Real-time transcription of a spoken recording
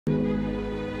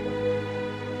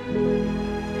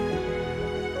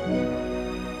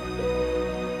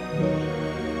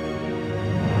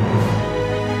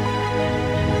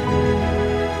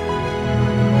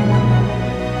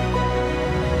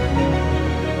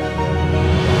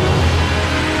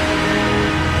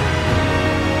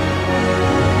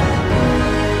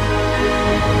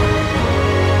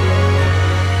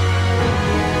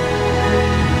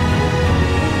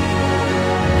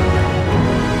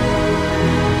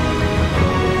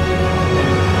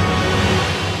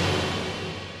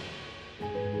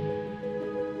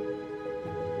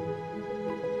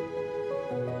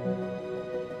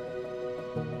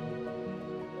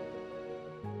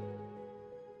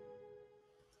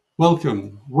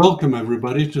Welcome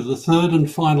everybody to the third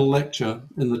and final lecture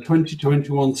in the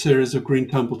 2021 series of Green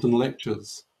Templeton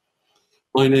Lectures.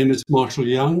 My name is Marshall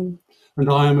Young and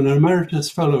I am an Emeritus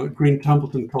Fellow at Green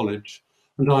Templeton College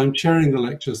and I am chairing the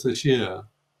lectures this year.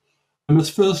 I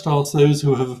must first ask those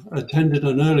who have attended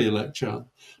an earlier lecture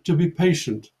to be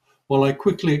patient while I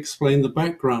quickly explain the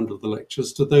background of the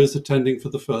lectures to those attending for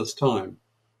the first time.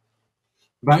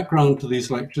 The background to these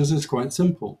lectures is quite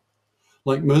simple.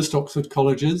 Like most Oxford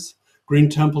colleges, Green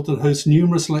Templeton hosts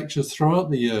numerous lectures throughout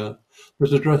the year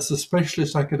that address the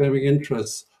specialist academic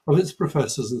interests of its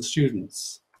professors and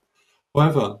students.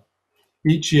 However,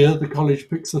 each year the college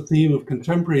picks a theme of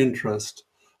contemporary interest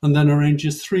and then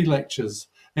arranges 3 lectures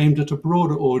aimed at a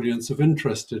broader audience of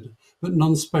interested but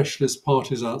non-specialist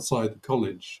parties outside the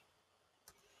college.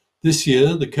 This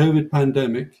year, the COVID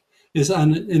pandemic is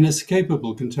an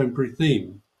inescapable contemporary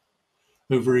theme.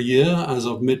 Over a year, as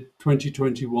of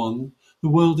mid-2021, the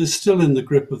world is still in the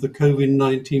grip of the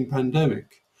COVID-19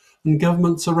 pandemic, and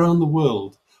governments around the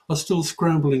world are still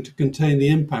scrambling to contain the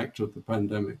impact of the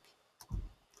pandemic.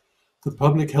 The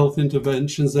public health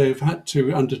interventions they have had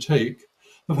to undertake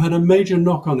have had a major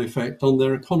knock-on effect on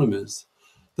their economies,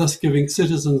 thus giving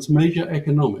citizens major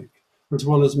economic as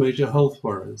well as major health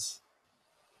worries.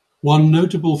 One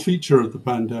notable feature of the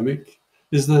pandemic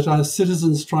is that as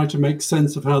citizens try to make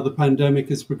sense of how the pandemic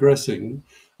is progressing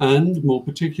and, more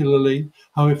particularly,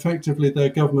 how effectively their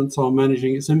governments are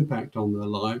managing its impact on their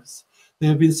lives, they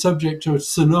have been subject to a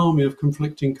tsunami of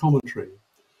conflicting commentary.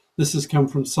 This has come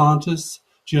from scientists,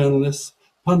 journalists,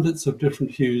 pundits of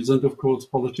different hues, and of course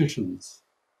politicians.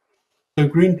 So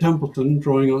Green Templeton,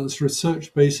 drawing on its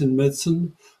research base in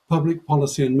medicine, public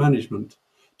policy and management,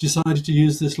 decided to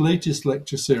use this latest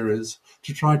lecture series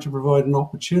to try to provide an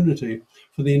opportunity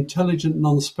for the intelligent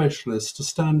non-specialists to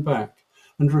stand back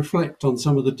and reflect on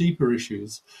some of the deeper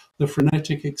issues the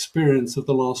frenetic experience of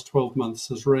the last 12 months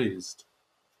has raised.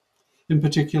 In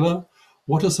particular,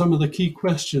 what are some of the key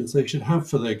questions they should have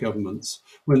for their governments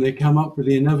when they come up with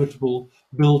the inevitable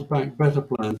Build Back Better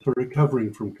plan for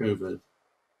recovering from COVID?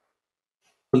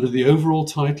 Under the overall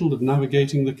title of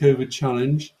Navigating the COVID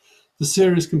Challenge, the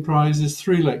series comprises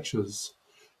 3 lectures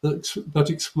that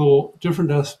explore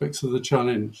different aspects of the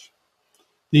challenge.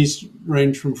 These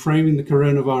range from framing the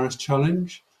coronavirus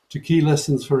challenge, to key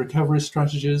lessons for recovery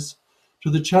strategies,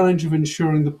 to the challenge of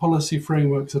ensuring the policy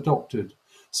frameworks adopted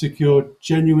secure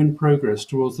genuine progress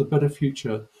towards the better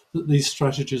future that these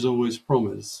strategies always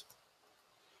promise.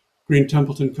 Green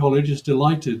Templeton College is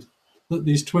delighted that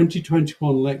these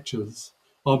 2021 lectures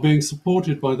are being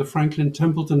supported by the Franklin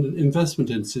Templeton Investment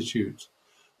Institute,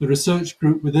 the research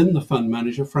group within the fund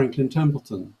manager Franklin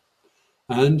Templeton.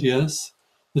 And yes,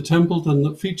 the Templeton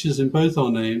that features in both our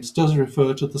names does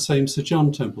refer to the same Sir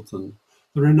John Templeton,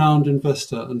 the renowned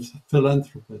investor and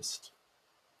philanthropist.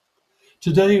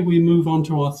 Today we move on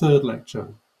to our third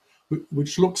lecture,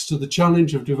 which looks to the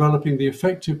challenge of developing the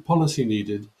effective policy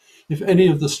needed if any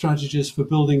of the strategies for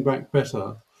building back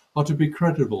better are to be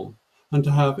credible and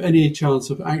to have any chance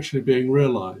of actually being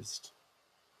realized.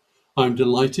 I'm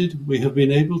delighted we have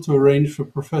been able to arrange for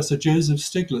Professor Joseph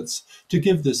Stiglitz to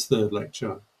give this third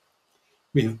lecture.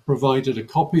 We have provided a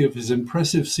copy of his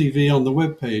impressive CV on the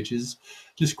web pages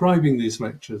describing these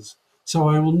lectures, so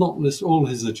I will not list all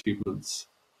his achievements.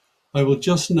 I will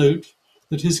just note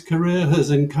that his career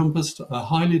has encompassed a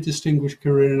highly distinguished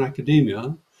career in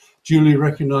academia, duly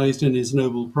recognized in his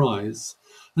Nobel Prize,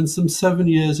 and some 7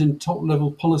 years in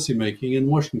top-level policymaking in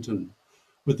Washington,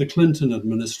 with the Clinton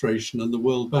administration and the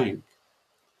World Bank.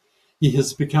 He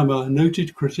has become a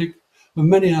noted critic of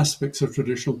many aspects of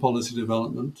traditional policy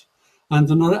development and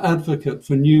an advocate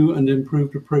for new and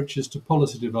improved approaches to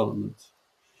policy development.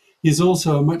 He is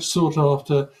also a much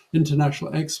sought-after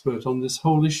international expert on this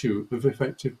whole issue of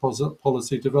effective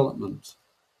policy development.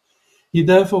 He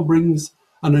therefore brings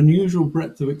an unusual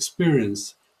breadth of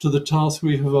experience to the task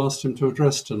we have asked him to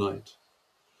address tonight,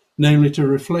 namely to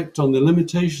reflect on the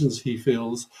limitations he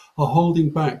feels are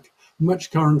holding back much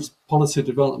current policy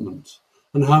development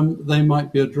and how they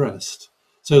might be addressed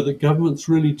so that governments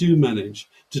really do manage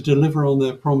to deliver on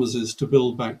their promises to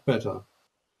build back better.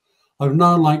 I would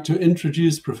now like to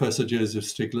introduce Professor Joseph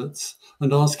Stiglitz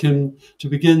and ask him to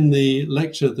begin the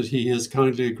lecture that he has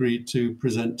kindly agreed to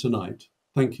present tonight.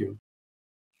 Thank you.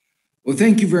 Well,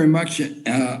 thank you very much.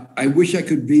 I wish I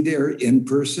could be there in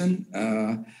person,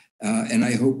 and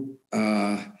I hope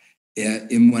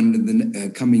in one of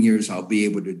the coming years I'll be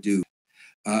able to do.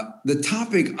 The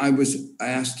topic I was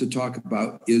asked to talk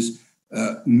about is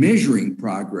measuring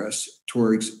progress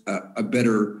towards a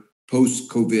better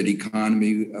post-COVID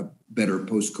economy, a better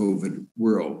post-COVID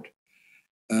world.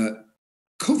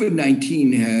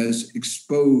 COVID-19 has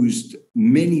exposed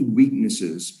many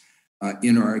weaknesses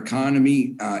in our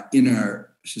economy, in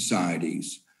our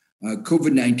societies.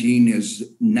 COVID-19 has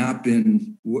not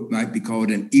been what might be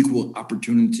called an equal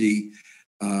opportunity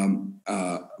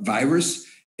virus.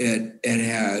 It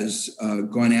has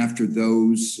gone after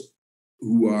those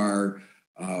who are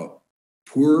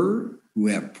poorer, who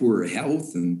have poorer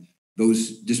health, and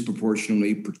those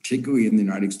disproportionately, particularly in the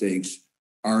United States,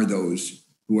 are those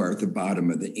who are at the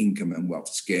bottom of the income and wealth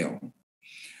scale.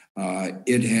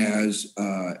 It has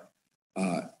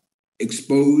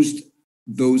exposed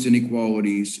those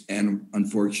inequalities and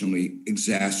unfortunately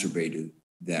exacerbated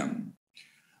them.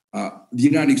 The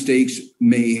United States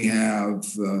may have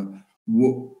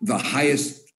the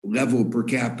highest level per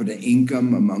capita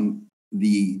income among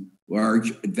the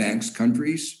large advanced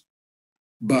countries,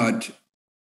 but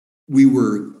we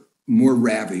were more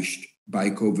ravished by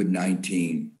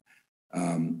COVID-19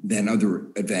 than other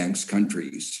advanced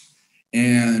countries.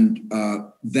 And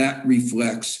that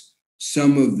reflects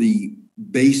some of the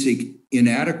basic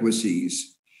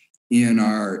inadequacies in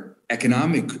our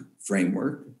economic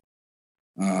framework.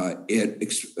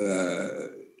 It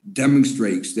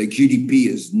demonstrates that GDP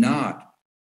is not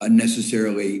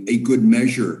necessarily a good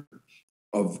measure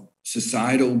of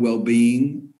societal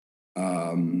well-being,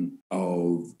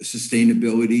 of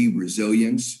sustainability,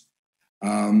 resilience.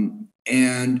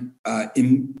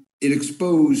 It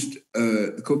exposed,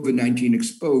 COVID-19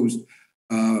 exposed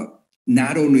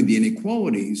not only the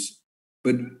inequalities,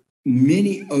 but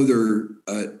many other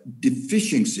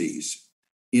deficiencies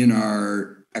in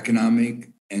our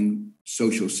economic and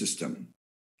social system.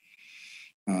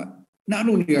 Not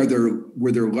only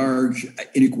were there large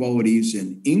inequalities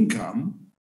in income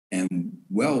and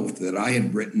wealth that I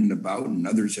had written about and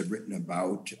others have written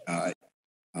about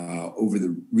over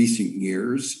the recent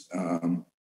years,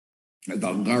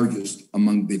 the largest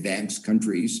among the advanced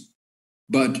countries,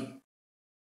 but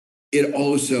it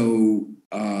also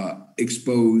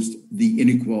exposed the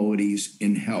inequalities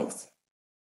in health.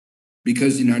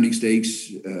 Because the United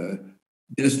States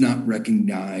does not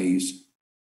recognize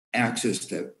access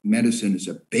to medicine as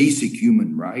a basic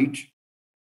human right,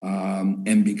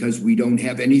 and because we don't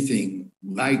have anything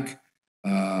like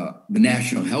the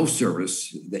National Health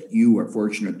Service that you are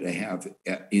fortunate to have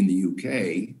in the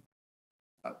UK,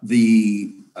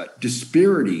 the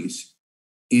disparities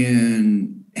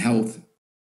in health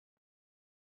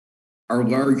are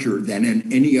larger than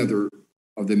in any other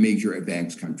of the major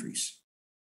advanced countries.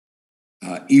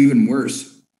 Even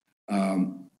worse,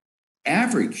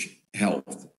 average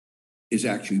health is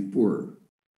actually poorer.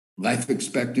 Life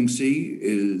expectancy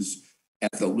is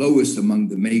at the lowest among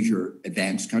the major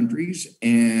advanced countries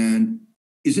and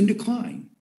is in decline.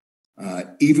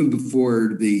 Even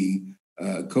before the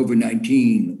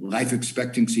COVID-19, life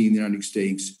expectancy in the United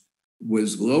States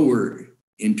was lower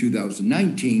in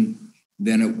 2019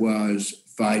 than it was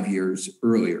 5 years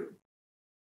earlier.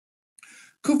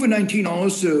 COVID-19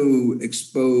 also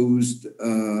exposed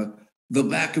the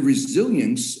lack of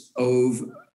resilience of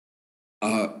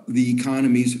the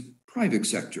economy's private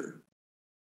sector.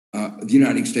 The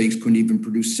United States couldn't even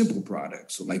produce simple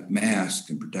products like masks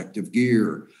and protective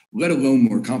gear, let alone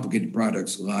more complicated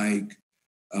products like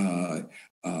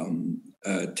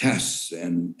tests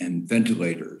and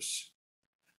ventilators.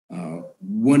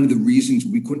 One of the reasons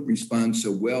we couldn't respond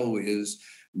so well is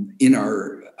in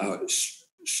our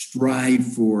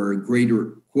strive for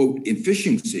greater, quote,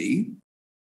 efficiency,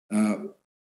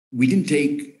 we didn't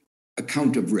take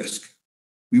account of risk.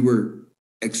 We were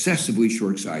excessively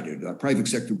short-sighted. Our private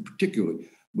sector particularly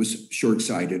was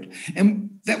short-sighted.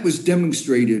 And that was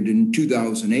demonstrated in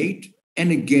 2008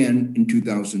 and again in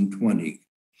 2020.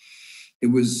 It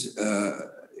was,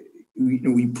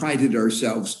 we prided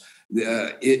ourselves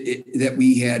that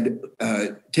we had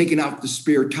taken out the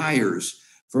spare tires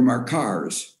from our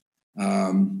cars.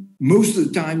 Most of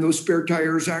the time, those spare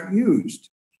tires aren't used.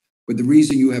 But the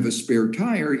reason you have a spare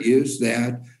tire is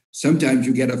that sometimes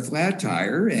you get a flat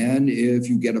tire, and if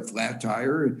you get a flat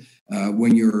tire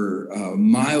when you're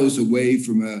miles away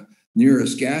from a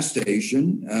nearest gas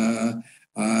station,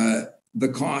 the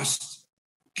cost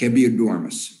can be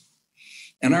enormous.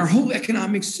 And our whole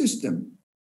economic system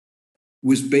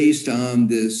was based on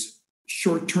this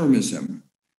short-termism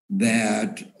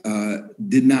that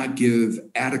did not give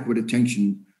adequate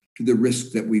attention to the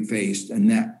risks that we faced,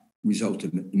 and that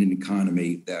resulted in an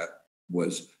economy that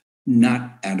was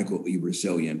not adequately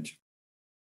resilient.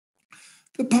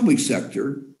 The public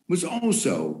sector was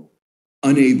also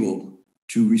unable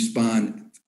to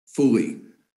respond fully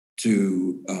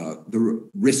to the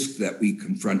risk that we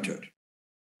confronted.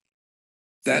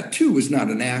 That too was not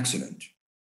an accident.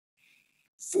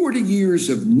 40 years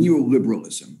of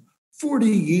neoliberalism, 40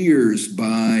 years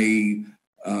by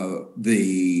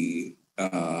the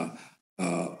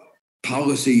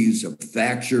policies of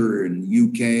Thatcher in the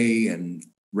UK and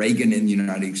Reagan in the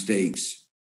United States,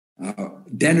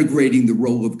 denigrating the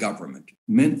role of government,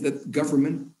 meant that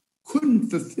government couldn't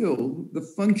fulfill the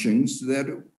functions that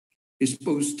it is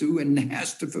supposed to and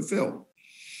has to fulfill.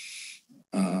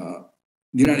 The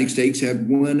United States had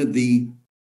one of the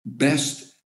best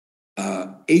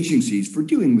agencies for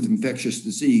dealing with infectious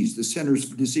disease, the Centers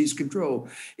for Disease Control.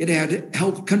 It had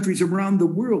helped countries around the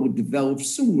world develop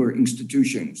similar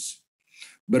institutions.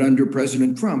 But under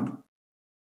President Trump,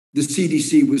 the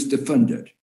CDC was defunded.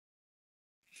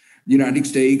 The United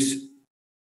States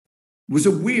was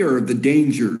aware of the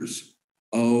dangers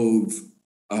of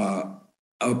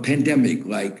a pandemic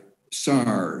like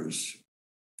SARS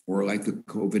or like the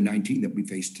COVID-19 that we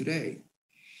face today.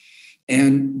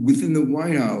 And within the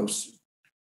White House,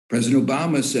 President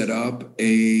Obama set up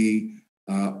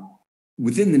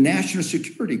within the National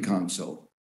Security Council,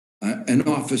 an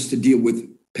office to deal with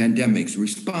pandemics,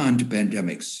 respond to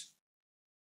pandemics.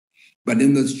 But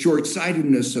in the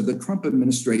short-sightedness of the Trump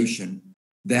administration,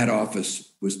 that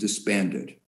office was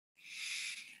disbanded.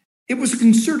 It was a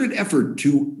concerted effort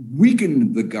to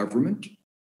weaken the government,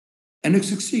 and it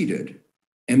succeeded,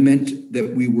 and meant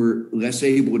that we were less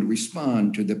able to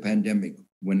respond to the pandemic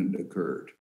when it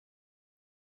occurred.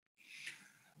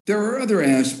 There are other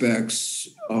aspects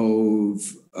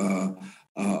of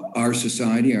our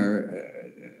society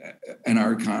and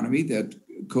our economy that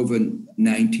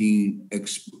COVID-19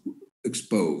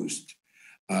 exposed.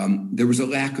 There was a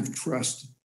lack of trust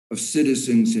of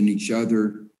citizens in each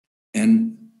other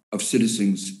and of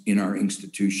citizens in our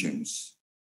institutions.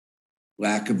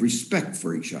 Lack of respect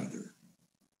for each other.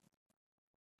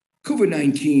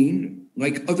 COVID-19,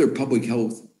 like other public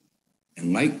health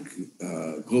and like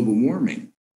global warming,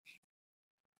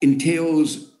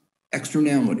 entails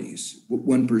externalities. What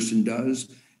one person does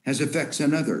has effects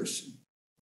on others.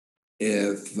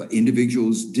 If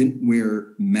individuals didn't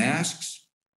wear masks,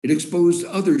 it exposed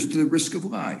others to the risk of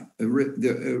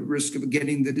the risk of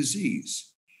getting the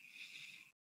disease.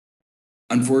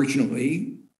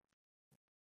 Unfortunately,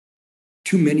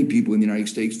 too many people in the United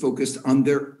States focused on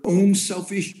their own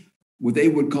selfish, what they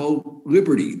would call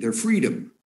liberty, their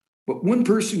freedom. But one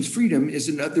person's freedom is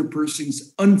another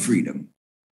person's unfreedom.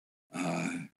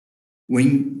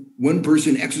 When one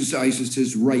person exercises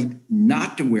his right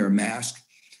not to wear a mask,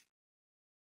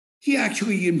 he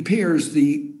actually impairs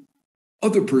the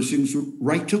other person's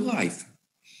right to life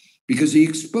because he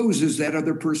exposes that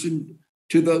other person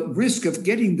to the risk of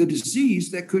getting the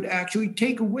disease that could actually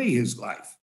take away his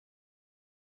life.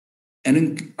 And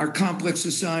in our complex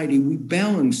society, we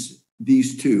balance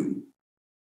these two.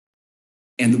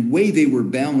 And the way they were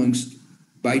balanced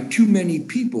by too many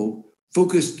people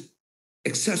focused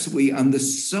excessively on the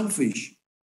selfish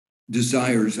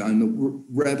desires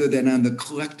rather than on the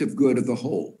collective good of the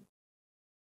whole.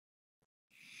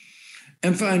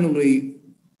 And finally,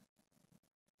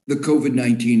 the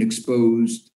COVID-19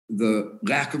 exposed the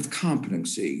lack of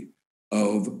competency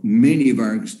of many of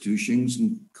our institutions,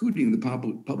 including the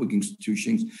public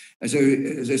institutions, as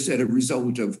I said, a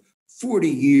result of 40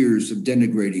 years of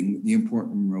denigrating the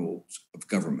important roles of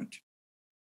government.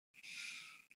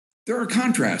 There are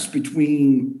contrasts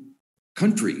between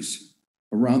countries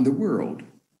around the world.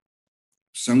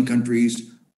 Some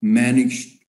countries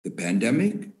managed the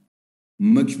pandemic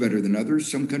much better than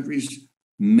others. Some countries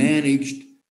managed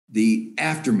the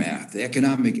aftermath, the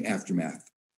economic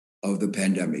aftermath of the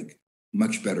pandemic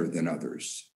much better than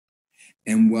others.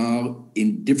 And while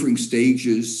in different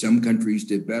stages, some countries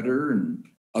did better and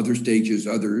other stages,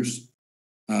 others,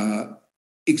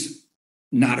 it's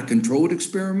not a controlled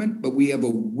experiment, but we have a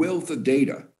wealth of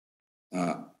data,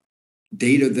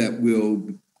 data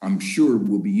that I'm sure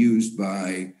will be used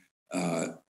by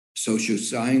social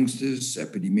scientists,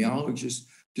 epidemiologists,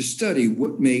 to study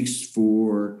what makes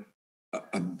for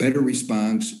a better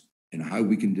response and how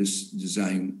we can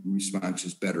design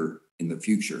responses better in the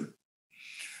future.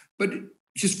 But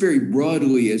just very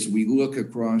broadly, as we look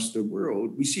across the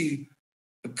world, we see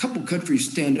a couple countries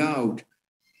stand out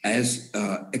as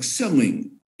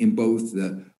excelling in both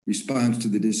the response to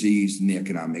the disease and the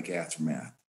economic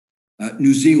aftermath.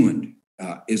 New Zealand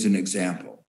is an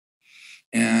example.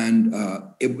 And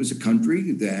it was a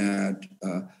country that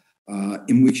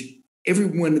in which every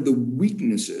one of the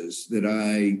weaknesses that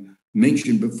I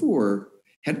mentioned before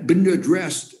had been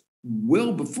addressed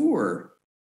well before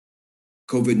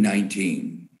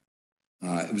COVID-19.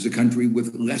 It was a country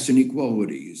with less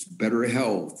inequalities, better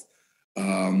health,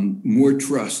 more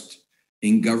trust,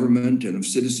 in government and of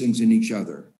citizens in each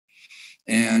other.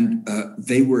 And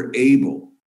they were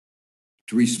able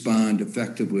to respond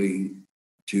effectively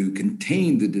to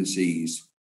contain the disease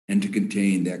and to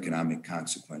contain the economic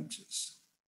consequences.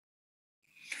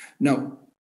 Now,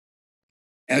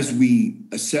 as we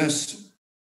assess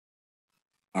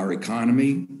our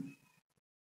economy,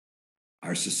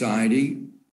 our society,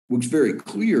 what's very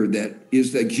clear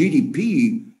is that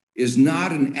GDP is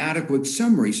not an adequate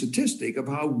summary statistic of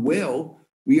how well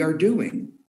we are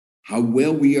doing, how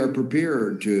well we are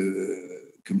prepared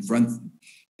to confront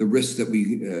the risks that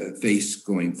we face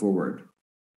going forward.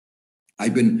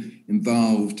 I've been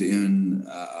involved in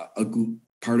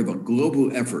part of a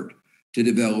global effort to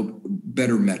develop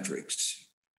better metrics,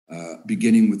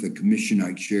 beginning with a commission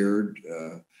I chaired,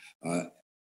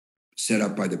 set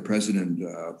up by the President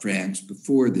France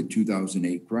before the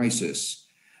 2008 crisis,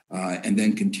 and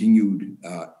then continued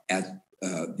at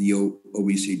the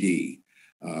OECD,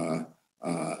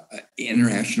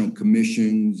 international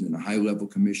commissions and a high-level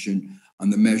commission on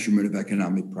the measurement of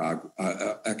economic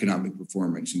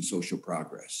performance and social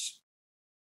progress.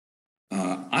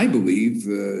 I believe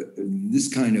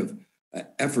this kind of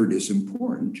effort is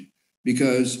important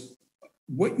because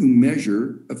what you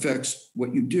measure affects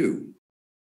what you do.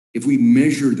 If we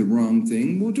measure the wrong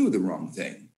thing, we'll do the wrong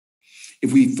thing.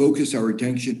 If we focus our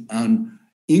attention on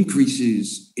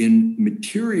increases in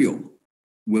material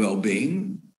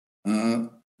well-being,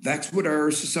 that's what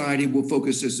our society will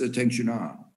focus its attention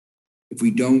on. If we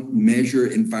don't measure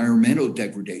environmental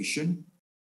degradation,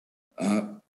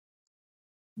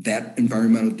 that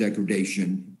environmental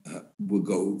degradation will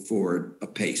go forward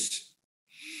apace.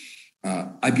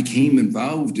 I became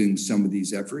involved in some of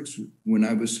these efforts when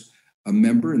I was a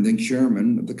member and then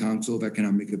chairman of the Council of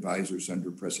Economic Advisors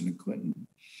under President Clinton.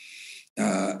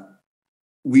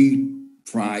 We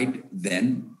tried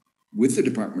then with the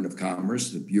Department of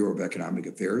Commerce, the Bureau of Economic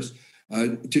Affairs,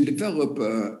 to develop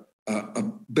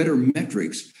better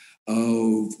metrics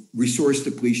of resource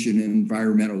depletion and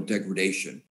environmental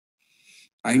degradation.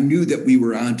 I knew that we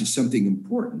were onto something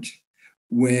important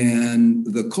when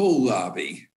the coal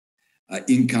lobby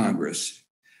in Congress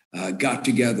got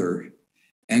together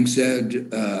and said,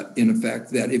 in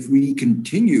effect, that if we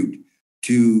continued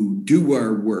to do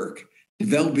our work,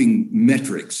 developing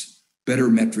metrics, better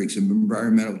metrics of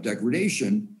environmental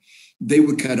degradation, they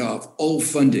would cut off all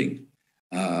funding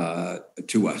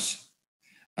to us.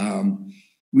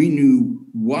 We knew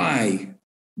why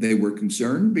they were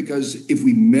concerned, because if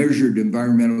we measured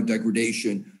environmental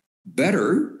degradation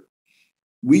better,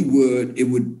 it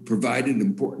would provide an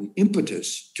important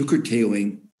impetus to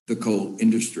curtailing the coal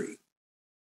industry.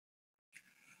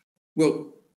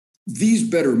 Well, these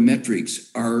better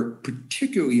metrics are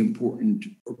particularly important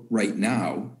right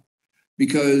now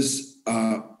because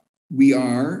we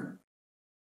are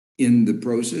in the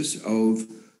process of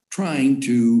trying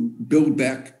to build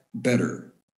back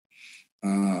better.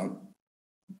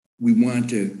 We want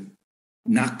to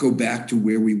not go back to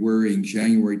where we were in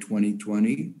January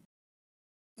 2020,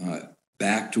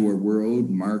 back to a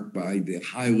world marked by the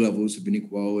high levels of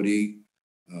inequality,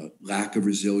 lack of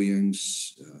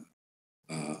resilience,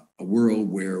 a world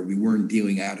where we weren't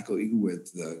dealing adequately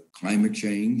with climate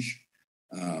change.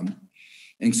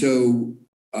 And so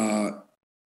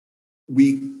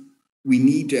we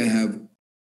need to have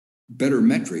better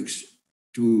metrics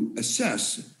to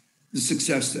assess the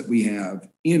success that we have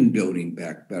in building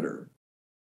back better.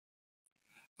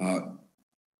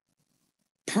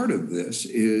 Part of this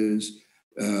is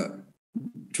to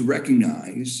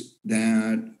recognize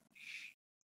that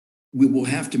we will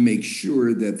have to make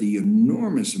sure that the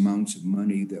enormous amounts of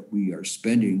money that we are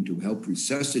spending to help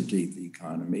resuscitate the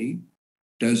economy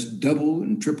does double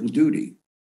and triple duty.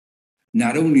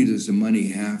 Not only does the money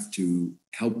have to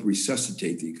help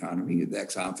resuscitate the economy,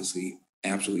 that's obviously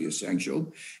absolutely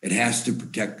essential. It has to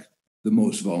protect the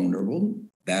most vulnerable.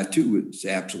 That too is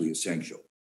absolutely essential.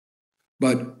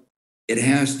 But it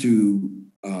has to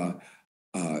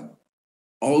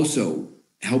also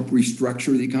help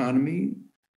restructure the economy,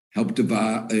 help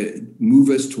move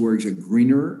us towards a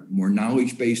greener, more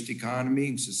knowledge-based economy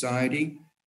and society.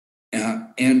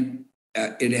 And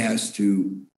it has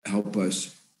to help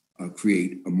us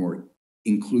create a more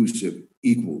inclusive,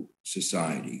 equal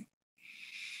society.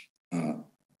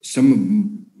 Some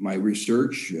of my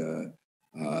research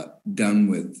done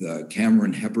with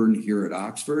Cameron Hepburn here at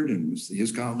Oxford and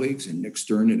his colleagues and Nick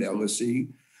Stern at LSE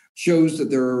shows that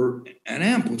there are an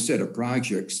ample set of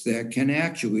projects that can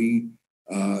actually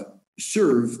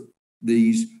serve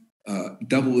these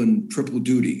double and triple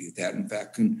duty, that in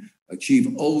fact can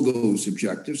achieve all those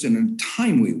objectives in a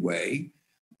timely way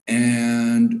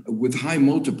and with high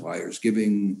multipliers,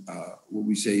 giving what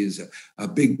we say is a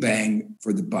big bang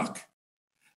for the buck.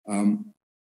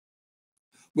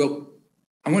 Well,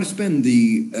 I want to spend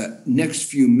the next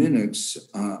few minutes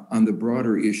on the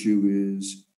broader issue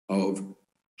of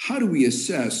how do we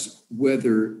assess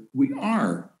whether we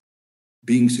are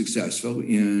being successful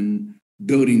in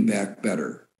building back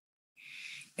better.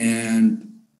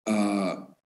 And an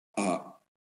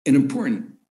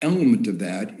important element of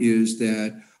that is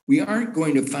that we aren't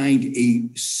going to find a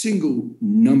single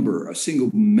number, a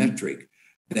single metric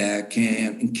that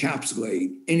can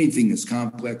encapsulate anything as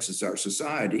complex as our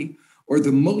society or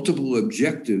the multiple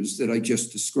objectives that I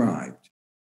just described.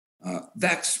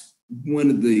 That's one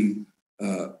of the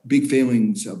big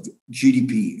failings of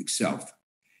GDP itself.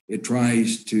 It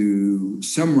tries to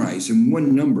summarize in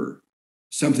one number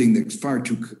something that's far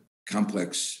too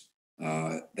complex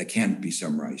that can't be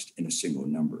summarized in a single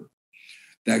number.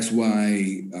 That's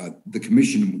why the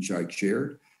commission which I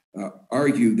chaired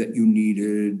argued that you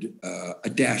needed a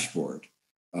dashboard,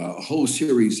 a whole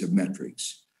series of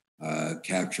metrics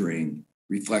capturing,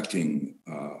 reflecting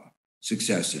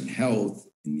success in health,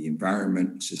 in the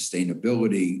environment,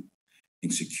 sustainability, in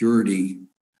security,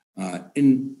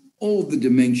 in all the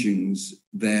dimensions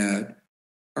that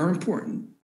are important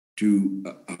to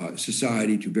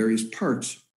society, to various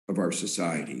parts of our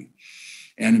society.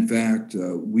 And in fact,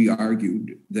 we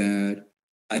argued that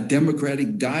a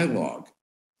democratic dialogue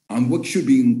on what should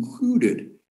be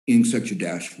included in such a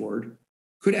dashboard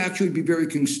could actually be very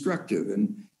constructive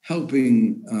in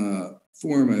helping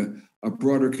form a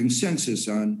broader consensus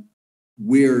on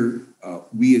where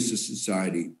we as a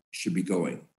society should be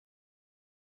going.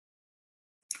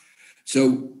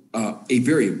 So a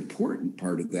very important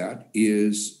part of that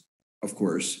is, of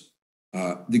course,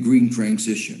 the green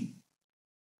transition.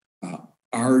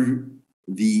 Are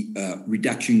the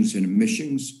reductions in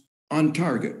emissions on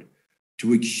target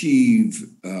to achieve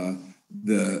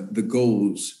the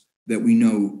goals that we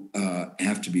know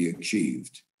have to be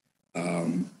achieved?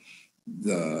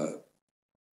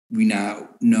 We now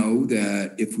know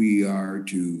that if we are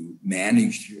to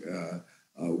manage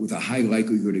with a high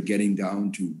likelihood of getting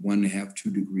down to 1.5,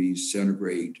 2 degrees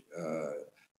centigrade,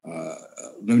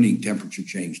 limiting temperature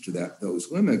change to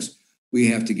those limits, we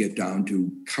have to get down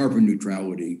to carbon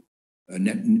neutrality,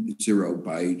 net zero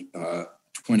by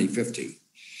 2050.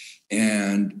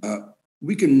 And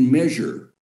we can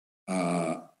measure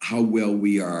how well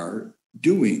we are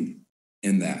doing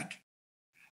in that.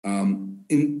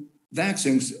 In that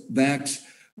sense,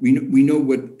 we know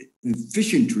what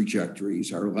efficient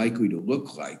trajectories are likely to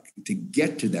look like to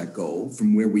get to that goal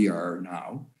from where we are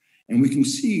now. And we can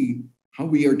see how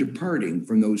we are departing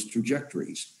from those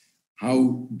trajectories,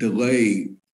 how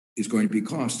delay is going to be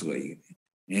costly,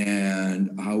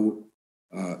 and how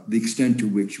the extent to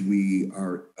which we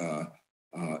are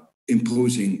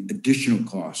imposing additional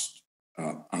costs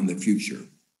on the future.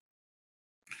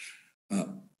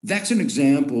 That's an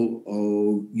example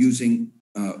of using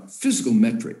physical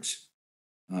metrics,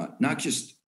 not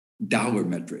just dollar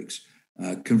metrics.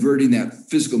 Converting that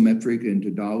physical metric into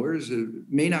dollars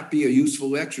may not be a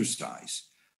useful exercise.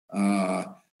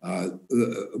 The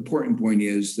important point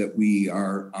is that we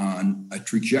are on a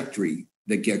trajectory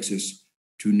that gets us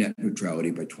to net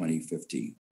neutrality by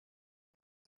 2050.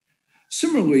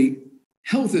 Similarly,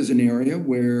 health is an area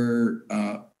where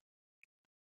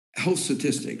health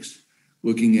statistics,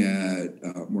 looking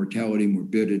at mortality,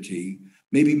 morbidity,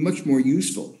 may be much more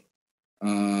useful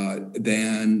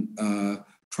than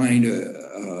trying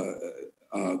to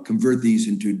convert these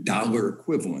into dollar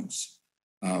equivalents.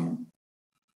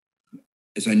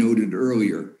 As I noted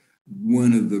earlier,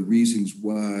 one of the reasons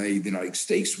why the United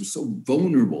States was so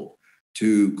vulnerable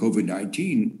to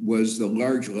COVID-19 was the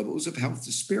large levels of health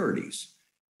disparities.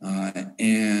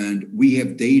 And we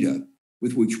have data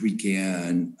with which we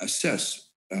can assess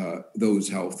those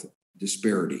health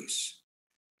disparities.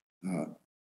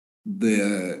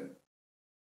 The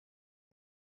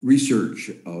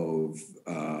research of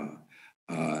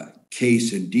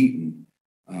Case and Deaton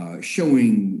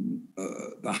showing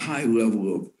the high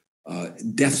level of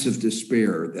deaths of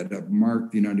despair that have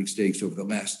marked the United States over the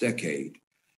last decade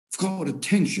have called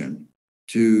attention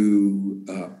to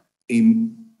a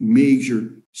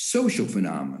major social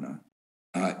phenomena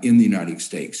in the United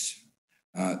States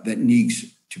that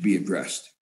needs to be addressed.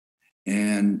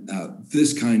 And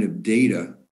this kind of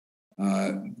data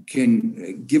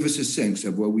can give us a sense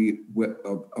of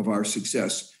of our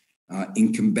success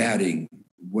in combating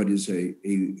what is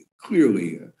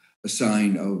clearly a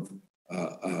sign of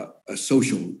a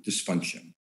social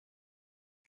dysfunction.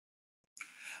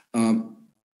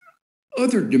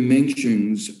 Other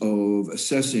dimensions of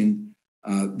assessing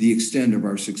the extent of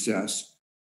our success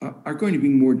are going to be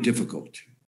more difficult.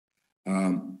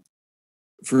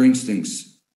 For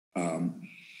instance,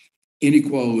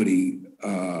 inequalities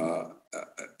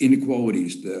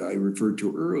that I referred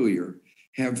to earlier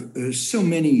have so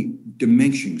many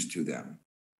dimensions to them.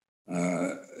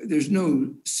 There's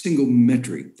no single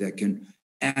metric that can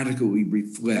adequately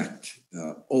reflect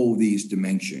all these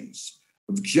dimensions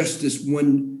of just this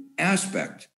one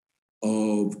aspect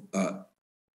of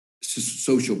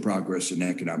social progress and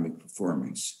economic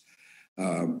performance.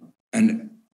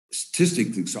 And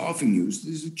statistic that's often used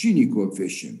is the Gini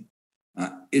coefficient.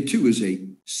 It too is a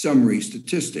summary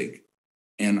statistic.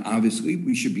 And obviously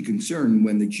we should be concerned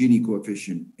when the Gini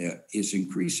coefficient is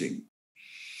increasing.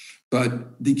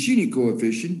 But the Gini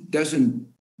coefficient doesn't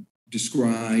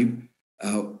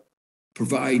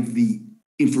provide the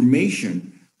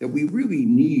information that we really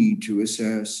need to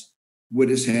assess what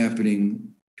is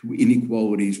happening to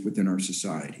inequalities within our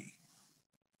society.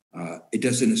 It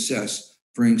doesn't assess,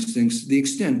 for instance, the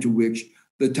extent to which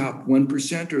the top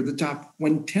 1% or the top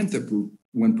 1/10 of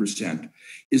 1%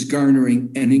 is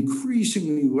garnering an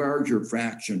increasingly larger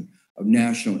fraction of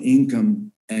national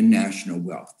income and national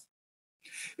wealth.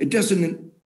 It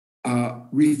doesn't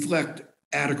reflect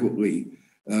adequately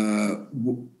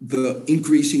the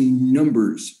increasing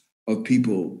numbers of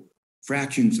people,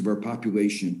 fractions of our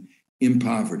population in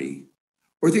poverty,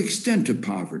 or the extent of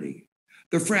poverty,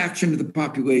 the fraction of the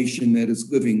population that is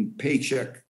living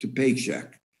paycheck to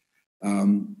paycheck,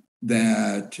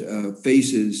 that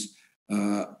faces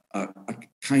a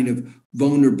kind of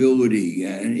vulnerability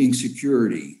and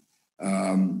insecurity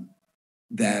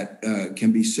that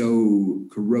can be so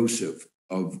corrosive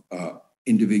of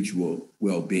individual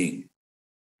well-being.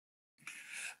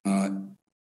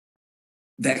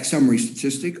 That summary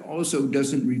statistic also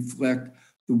doesn't reflect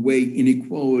the way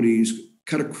inequalities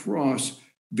cut across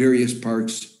various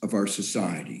parts of our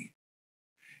society.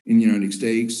 In the United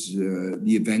States,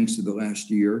 the events of the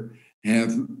last year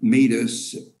have made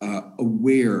us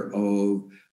aware of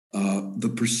the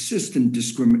persistent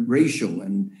racial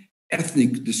and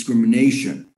ethnic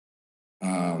discrimination,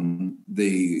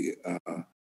 the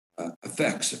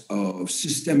effects of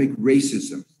systemic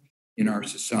racism in our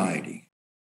society.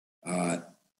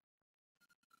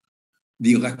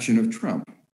 The election of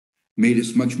Trump made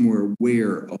us much more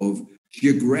aware of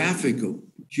geographic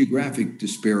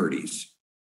disparities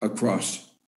across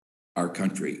our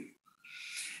country.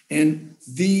 And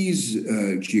these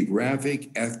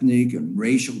geographic, ethnic, and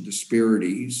racial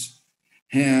disparities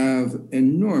have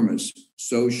enormous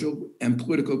social and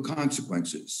political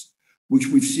consequences, which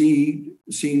we've seen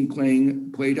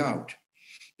played out.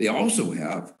 They also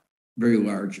have very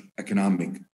large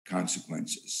economic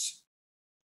consequences.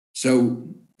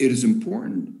 So it is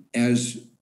important as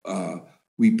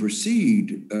we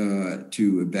proceed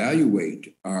to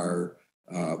evaluate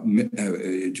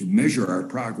to measure our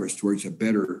progress towards a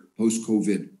better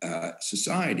post-COVID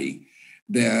society,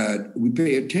 that we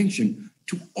pay attention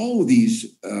to all of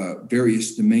these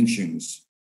various dimensions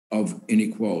of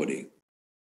inequality.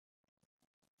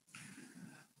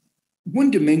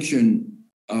 One dimension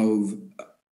of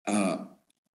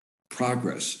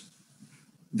progress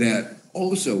that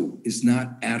also is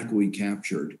not adequately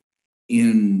captured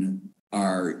in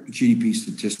our GDP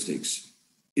statistics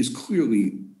is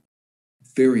clearly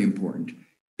very important,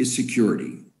 is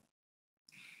security.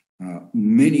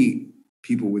 Many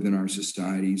people within our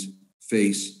societies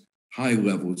face high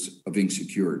levels of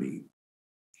insecurity.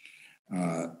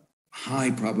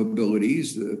 High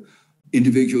probabilities, the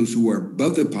individuals who are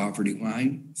above the poverty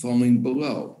line falling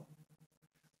below.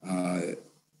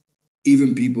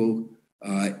 Even people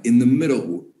in the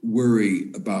middle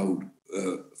worry about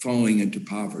falling into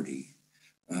poverty.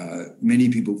 Many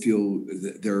people feel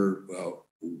that they're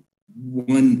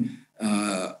one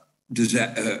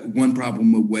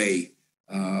problem away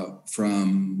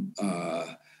from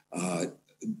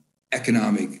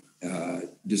economic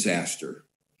disaster.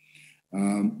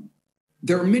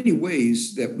 There are many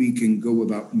ways that we can go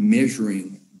about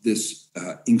measuring this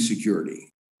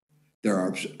insecurity. There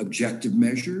are objective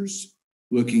measures,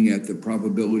 looking at the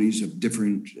probabilities of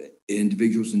different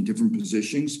individuals in different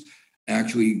positions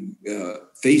actually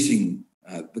facing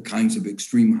the kinds of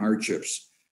extreme hardships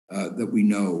that we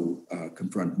know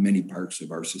confront many parts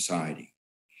of our society.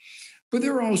 But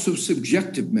there are also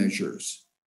subjective measures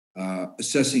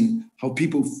assessing how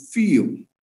people feel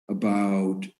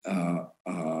about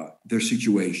their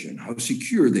situation, how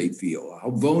secure they feel,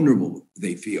 how vulnerable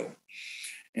they feel.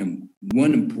 And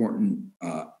one important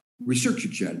research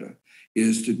agenda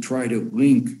is to try to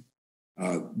link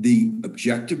the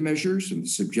objective measures and the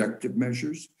subjective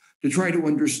measures, to try to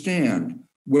understand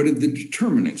what are the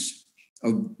determinants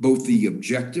of both the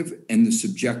objective and the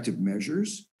subjective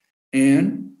measures,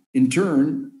 and in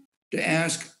turn, to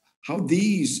ask how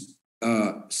these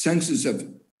senses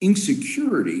of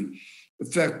insecurity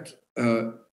affect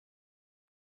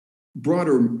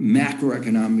broader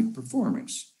macroeconomic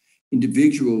performance.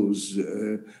 Individuals,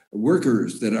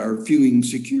 workers that are feeling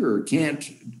secure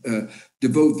can't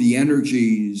devote the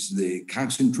energies, the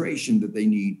concentration that they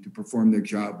need to perform their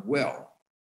job well.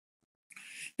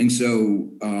 And so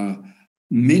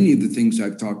many of the things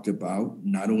I've talked about,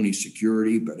 not only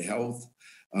security, but health,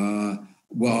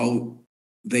 while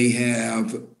they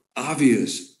have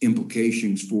obvious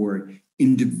implications for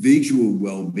individual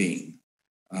well-being,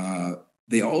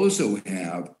 they also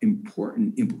have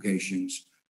important implications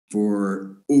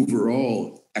for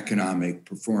overall economic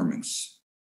performance.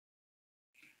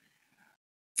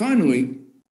 Finally,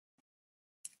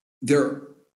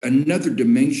 another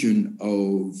dimension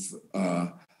of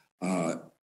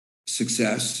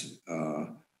success,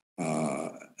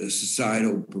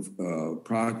 societal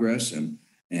progress, and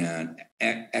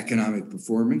economic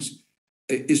performance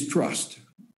is trust.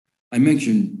 I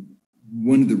mentioned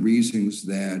one of the reasons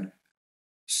that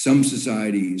some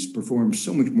societies performed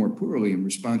so much more poorly in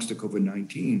response to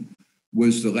COVID-19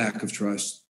 was the lack of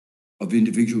trust of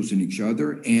individuals in each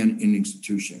other and in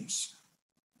institutions.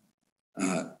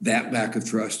 That lack of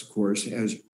trust, of course,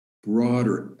 has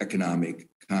broader economic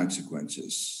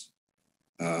consequences.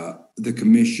 The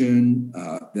commission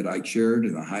that I chaired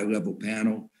and a high-level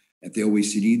panel at the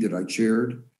OECD that I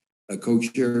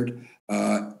co-chaired,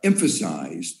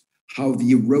 emphasized how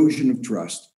the erosion of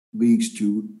trust leads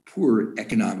to poor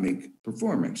economic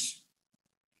performance.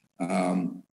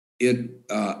 It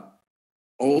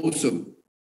also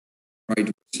tried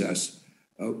to assess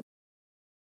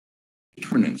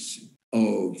determinants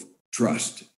of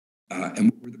trust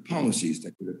and what were the policies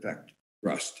that could affect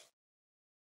trust.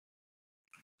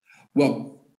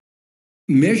 Well,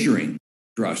 measuring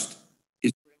trust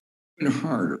is even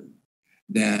harder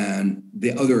than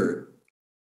the other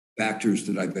factors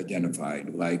that I've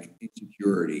identified, like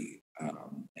insecurity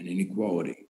and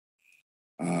inequality.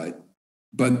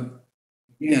 But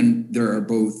again, there are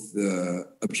both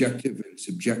objective and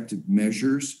subjective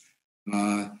measures,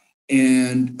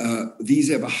 and these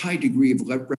have a high degree of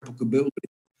replicability,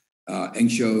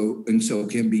 and so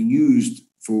can be used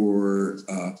for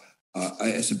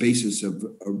as a basis of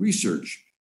research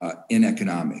in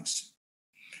economics.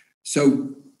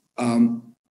 So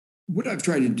what I've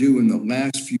tried to do in the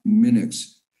last few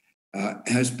minutes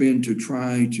has been to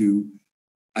try to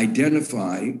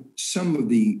identify some of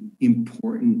the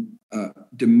important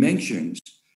dimensions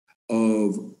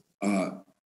of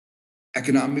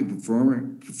economic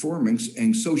performance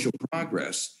and social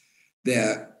progress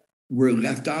that were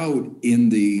left out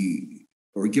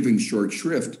or given short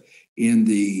shrift in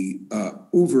the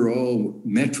overall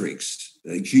metrics,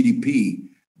 like GDP,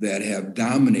 that have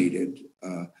dominated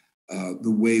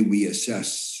the way we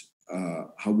assess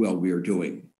how well we are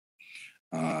doing.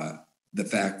 The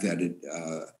fact that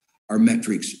our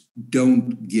metrics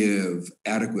don't give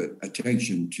adequate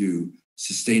attention to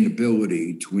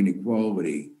sustainability, to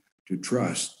inequality, to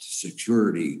trust, to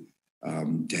security,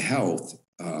 to health,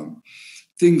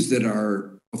 things that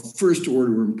are of first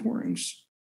order importance,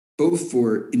 both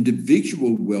for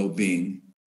individual well-being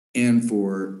and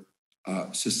for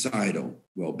societal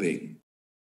well-being.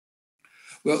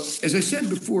 Well, as I said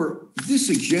before, this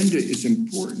agenda is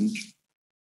important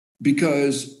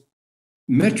because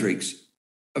metrics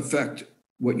affect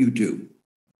what you do.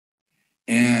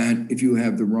 And if you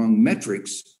have the wrong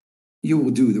metrics, you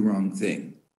will do the wrong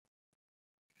thing.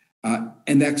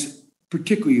 And that's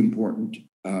particularly important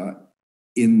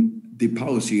in the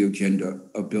policy agenda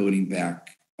of building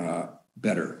back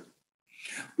better.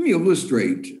 Let me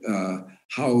illustrate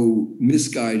how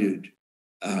misguided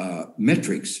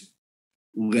metrics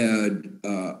led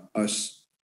us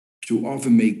to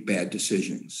often make bad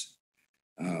decisions.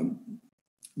 In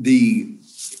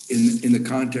the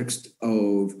context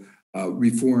of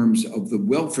reforms of the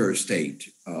welfare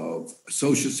state, of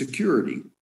Social Security,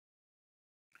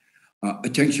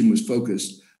 attention was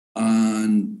focused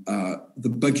on the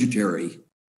budgetary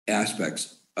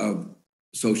aspects of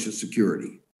Social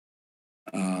Security.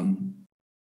 And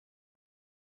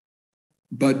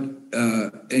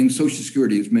Social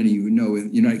Security, as many of you know, in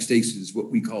the United States is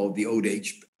what we call the old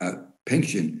age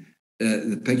pension,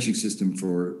 the pension system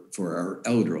for our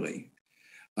elderly.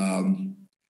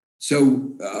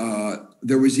 So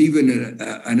there was even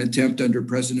an attempt under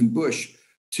President Bush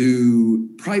to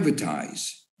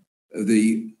privatize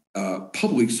the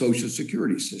public social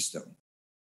security system.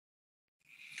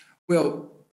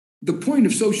 Well, the point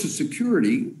of Social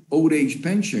Security, old age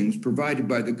pensions provided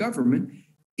by the government,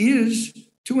 is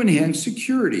to enhance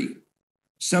security,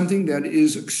 something that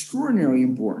is extraordinarily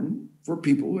important for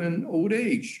people in old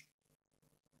age.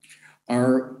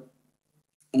 Our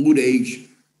old age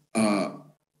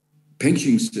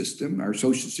pension system, our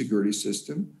Social Security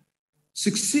system,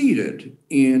 succeeded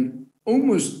in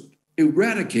almost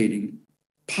eradicating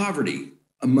poverty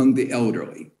among the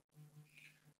elderly.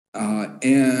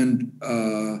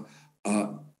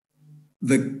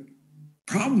 The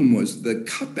problem was the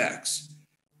cutbacks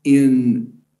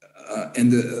in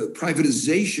and the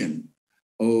privatization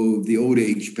of the old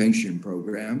age pension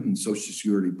program and Social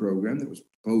Security program that was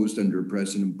proposed under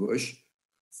President Bush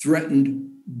threatened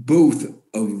both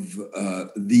of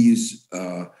these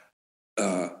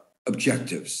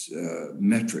objectives,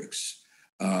 metrics.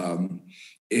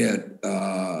 It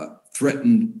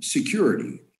threatened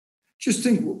security. Just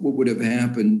think what would have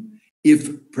happened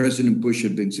if President Bush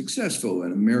had been successful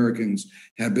and Americans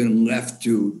had been left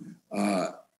to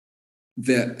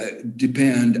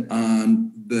depend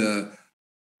on the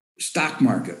stock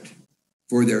market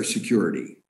for their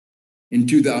security. In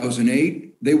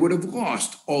 2008, they would have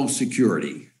lost all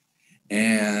security,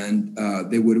 and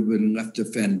they would have been left to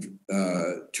fend.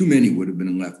 Too many would have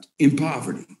been left in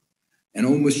poverty. And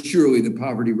almost surely the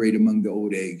poverty rate among the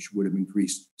old age would have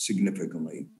increased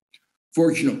significantly.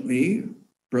 Fortunately,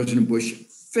 President Bush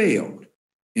failed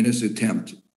in his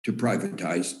attempt to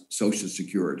privatize Social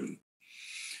Security.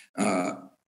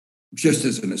 Just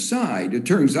as an aside, it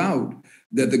turns out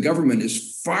that the government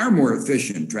is far more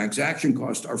efficient. Transaction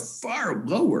costs are far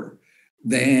lower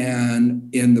than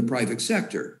in the private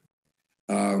sector.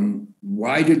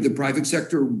 Why did the private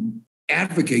sector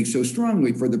advocate so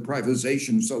strongly for the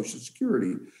privatization of Social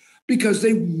Security? Because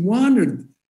they wanted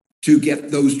to get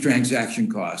those transaction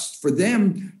costs. For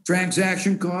them,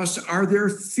 transaction costs are their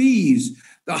fees,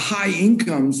 the high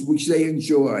incomes which they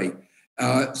enjoy.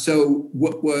 So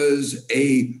what was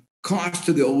a cost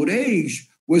to the old age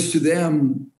was to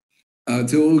them, a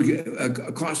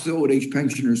cost to the old age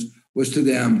pensioners was to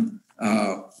them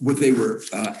what they were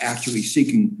actually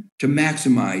seeking to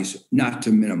maximize, not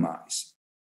to minimize.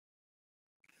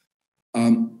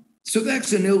 So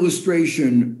that's an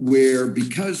illustration where,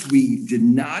 because we did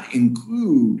not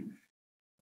include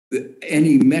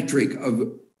any metric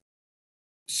of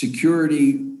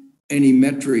security, any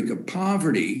metric of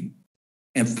poverty,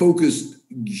 and focused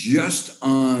just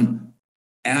on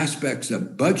aspects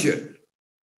of budget,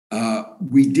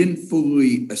 we didn't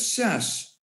fully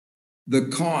assess the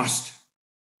cost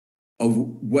of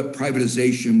what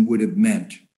privatization would have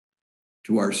meant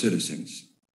to our citizens.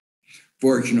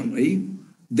 Fortunately,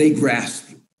 they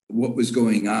grasped what was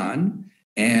going on,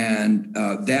 and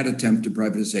that attempt to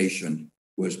privatization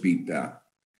was beat back.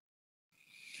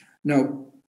 Now,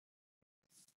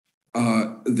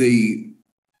 the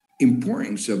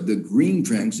importance of the green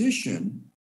transition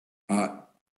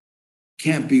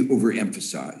can't be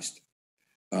overemphasized.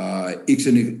 It's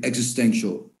an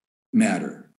existential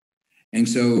matter. And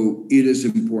so it is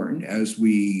important, as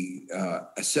we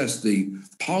assess the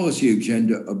policy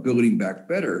agenda of Building Back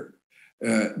Better,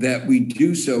 that we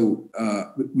do so,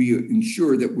 we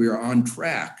ensure that we are on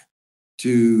track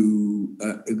to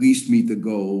at least meet the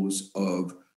goals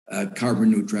of carbon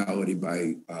neutrality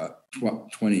by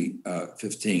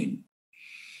 2015.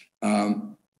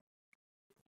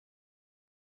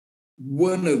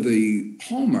 One of the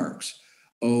hallmarks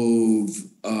of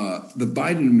the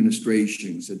Biden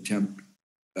administration's attempt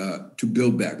to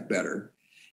build back better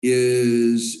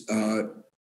is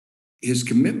his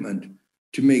commitment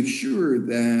to make sure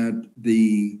that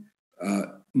the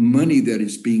money that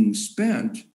is being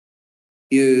spent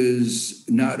is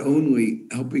not only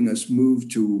helping us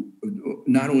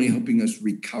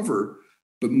recover,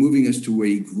 but moving us to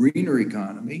a greener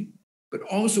economy, but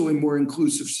also a more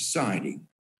inclusive society.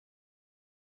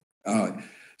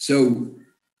 So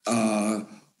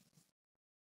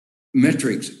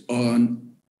metrics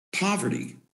on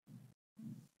poverty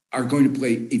are going to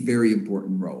play a very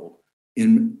important role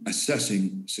in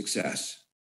assessing success.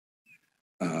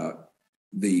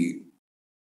 The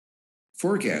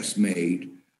forecast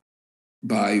made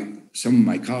by some of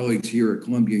my colleagues here at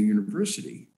Columbia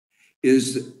University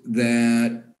is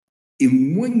that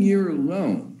in 1 year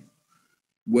alone,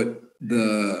 what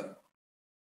the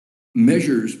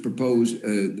measures proposed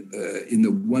in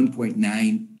the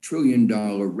 $1.9 trillion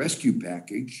rescue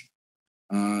package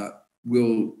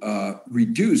will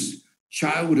reduce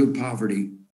childhood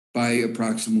poverty by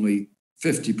approximately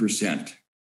 50%.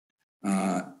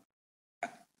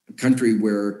 country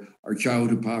where our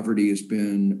childhood poverty has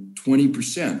been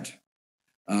 20%.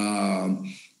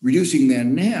 Reducing that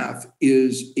in half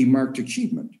is a marked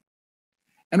achievement.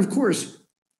 And of course,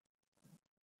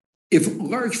 if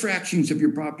large fractions of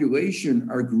your population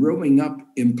are growing up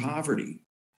in poverty,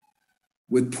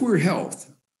 with poor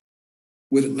health,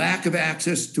 with lack of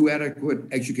access to adequate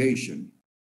education,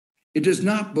 it does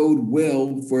not bode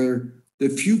well for the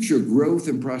future growth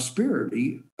and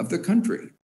prosperity of the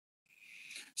country.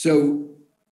 So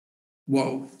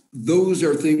while those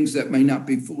are things that may not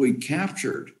be fully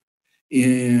captured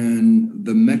in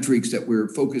the metrics that we're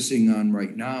focusing on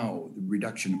right now, the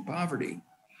reduction of poverty,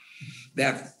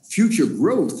 that future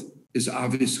growth is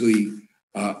obviously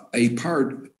a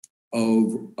part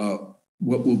of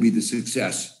what will be the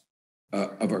success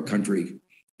of our country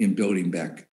in building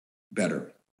back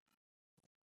better.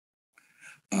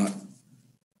 I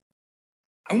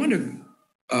want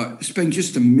to spend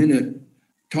just a minute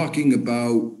talking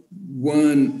about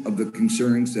one of the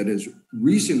concerns that has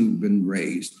recently been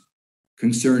raised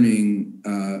concerning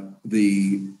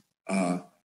the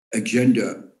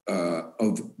agenda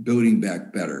of building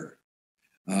back better.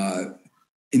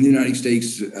 In the United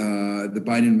States, the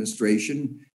Biden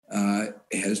administration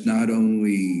has not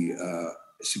only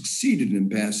succeeded in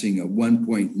passing a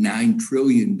 $1.9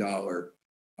 trillion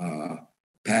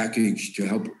package to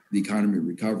help the economy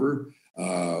recover,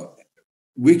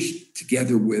 which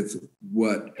together with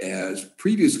what has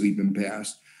previously been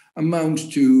passed amounts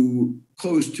to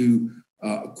close to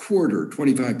a quarter,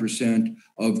 25%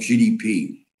 of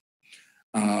GDP.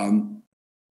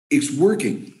 It's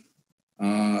working.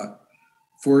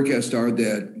 Forecasts are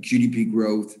that GDP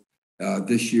growth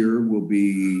this year will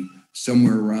be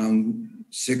somewhere around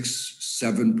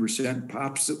 6-7%,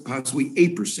 possibly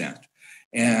 8%,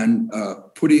 and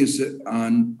putting us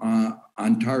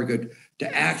on target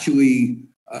to actually,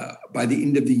 by the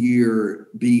end of the year,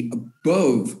 be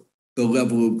above the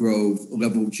level of growth,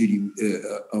 level of GDP,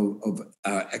 of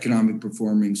economic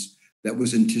performance that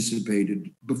was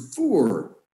anticipated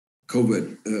before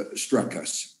COVID struck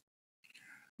us.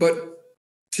 But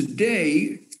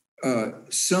today,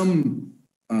 some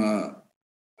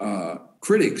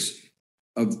critics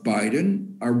of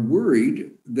Biden are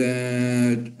worried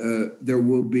that there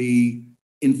will be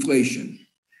inflation,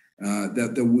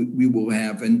 that we will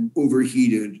have an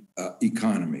overheated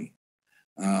economy.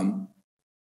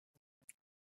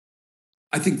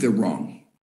 I think they're wrong.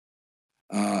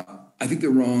 I think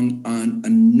they're wrong on a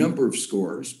number of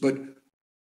scores, but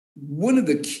one of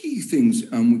the key things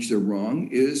on which they're wrong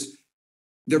is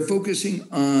they're focusing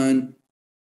on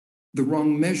the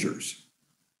wrong measures.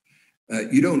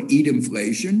 You don't eat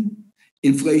inflation.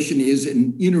 Inflation is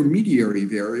an intermediary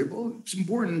variable. It's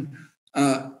important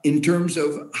in terms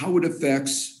of how it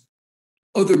affects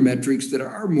other metrics that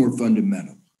are more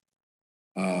fundamental.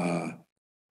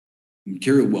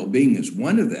 Material well-being is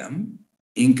one of them.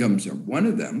 Incomes are one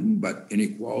of them, but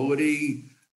inequality,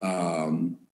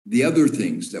 the other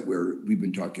things that we've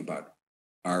been talking about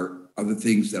are other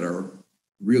things that are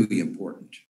really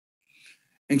important.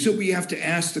 And so we have to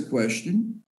ask the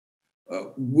question,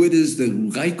 what is the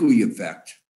likely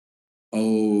effect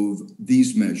of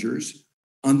these measures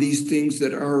on these things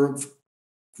that are of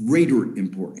greater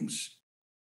importance?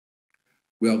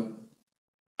 Well,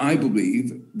 I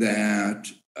believe that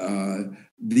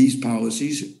these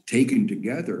policies taken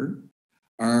together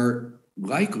are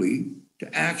likely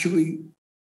to actually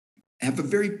have a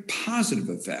very positive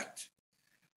effect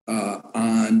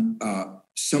on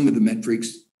some of the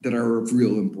metrics that are of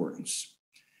real importance.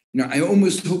 Now, I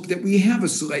almost hope that we have a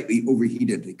slightly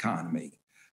overheated economy,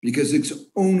 because it's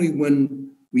only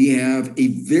when we have a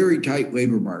very tight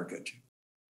labor market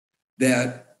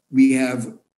that we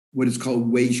have what is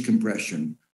called wage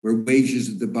compression, where wages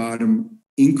at the bottom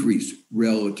increase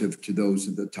relative to those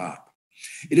at the top.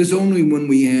 It is only when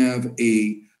we have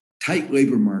a tight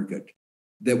labor market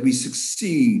that we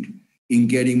succeed in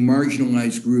getting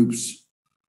marginalized groups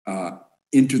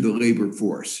into the labor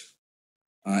force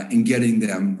and getting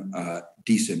them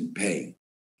decent pay.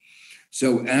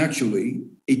 So actually,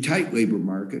 a tight labor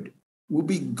market will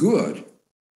be good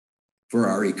for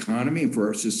our economy and for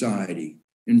our society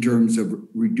in terms of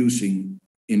reducing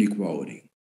inequality.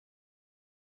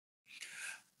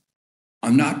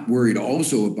 I'm not worried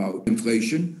also about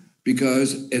inflation,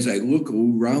 because as I look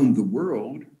around the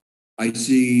world, I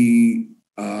see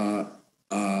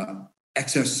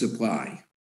excess supply.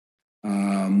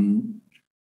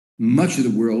 Much of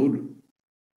the world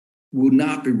will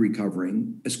not be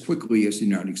recovering as quickly as the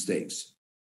United States.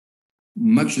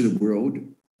 Much of the world,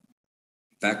 in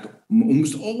fact,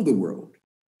 almost all the world,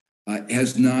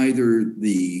 has neither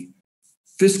the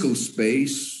fiscal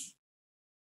space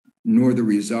nor the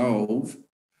resolve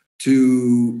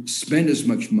to spend as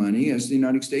much money as the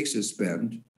United States has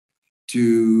spent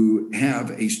to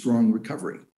have a strong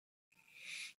recovery.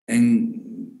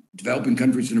 And developing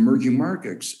countries and emerging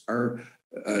markets are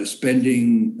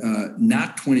spending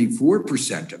not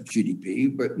 24% of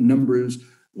GDP, but numbers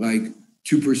like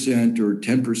 2% or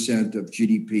 10% of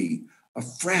GDP, a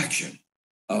fraction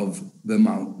of the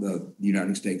amount the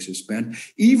United States has spent,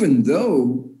 even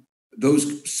though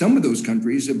some of those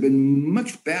countries have been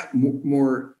much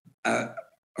more,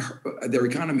 their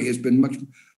economy has been much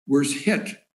worse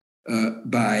hit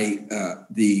by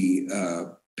the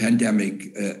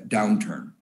pandemic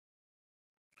downturn.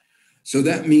 So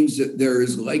that means that there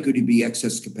is likely to be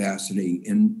excess capacity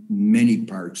in many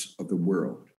parts of the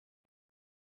world.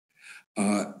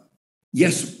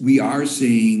 Yes, we are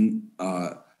seeing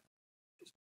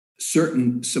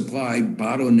certain supply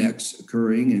bottlenecks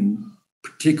occurring in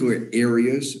particular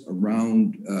areas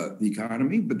around the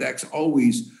economy, but that's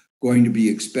always going to be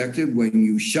expected. When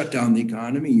you shut down the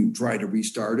economy, you try to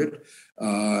restart it.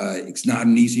 It's not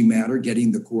an easy matter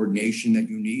getting the coordination that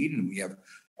you need, and we have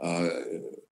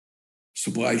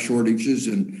supply shortages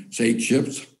in, say,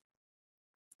 chips,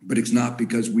 but it's not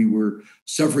because we were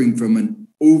suffering from an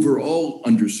overall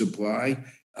undersupply,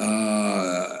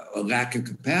 a lack of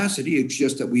capacity. It's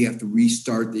just that we have to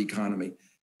restart the economy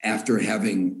after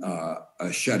having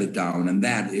shut it down, and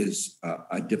that is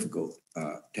a difficult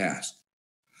task.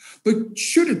 But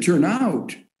should it turn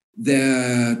out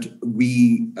that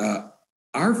we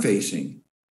are facing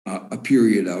a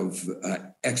period of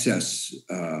excess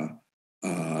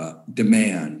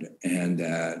demand and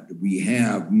that we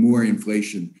have more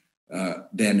inflation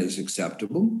than is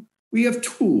acceptable, we have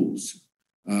tools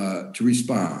to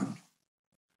respond.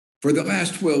 For the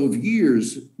last 12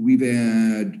 years, we've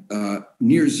had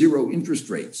near zero interest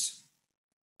rates.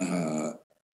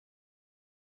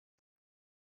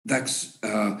 That's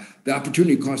the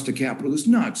opportunity cost of capital is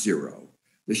not zero.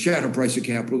 The shadow price of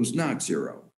capital is not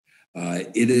zero.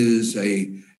 It is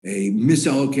it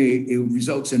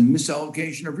results in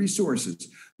misallocation of resources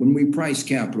when we price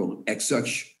capital at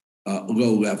such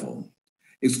low level.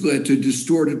 It's led to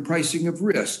distorted pricing of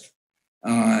risk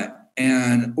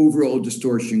and overall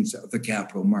distortions of the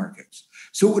capital markets.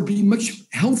 So it would be much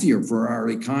healthier for our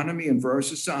economy and for our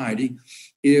society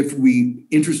if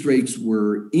interest rates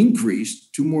were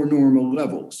increased to more normal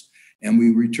levels and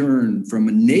we return from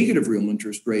a negative real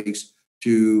interest rates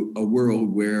to a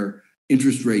world where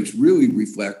interest rates really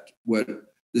reflect what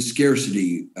the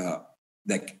scarcity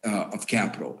of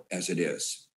capital as it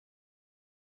is.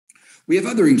 We have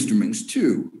other instruments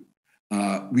too.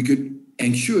 We could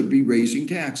and should be raising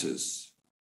taxes.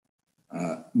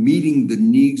 Meeting the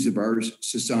needs of our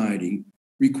society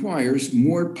requires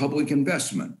more public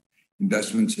investment.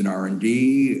 Investments in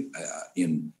R&D,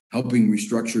 in helping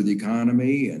restructure the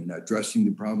economy and addressing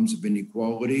the problems of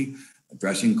inequality,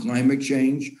 addressing climate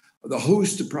change, the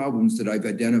host of problems that I've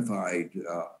identified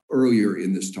earlier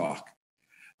in this talk.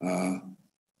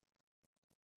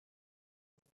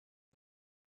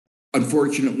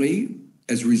 Unfortunately,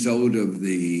 as a result of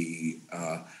the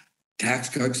tax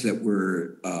cuts that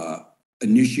were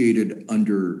initiated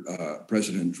under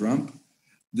President Trump,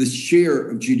 the share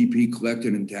of GDP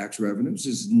collected in tax revenues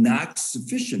is not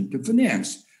sufficient to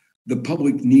finance the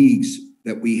public needs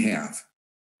that we have.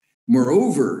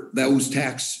 Moreover, those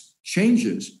tax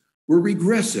changes were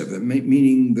regressive,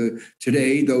 meaning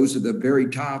today those at the very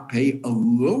top pay a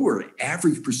lower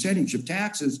average percentage of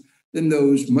taxes than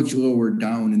those much lower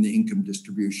down in the income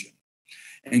distribution.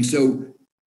 And so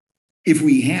if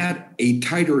we had a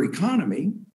tighter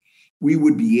economy, we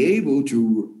would be able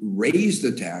to raise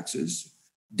the taxes,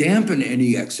 dampen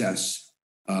any excess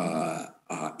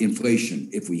inflation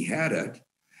if we had it,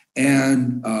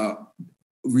 and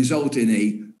result in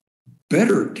a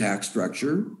better tax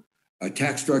structure, a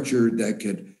tax structure that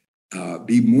could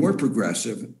be more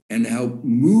progressive and help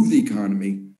move the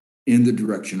economy in the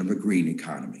direction of a green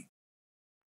economy.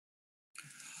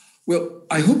 Well,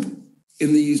 I hope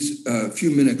in these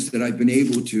few minutes that I've been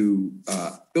able to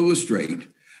illustrate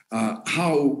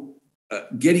how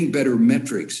getting better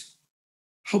metrics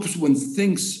helps one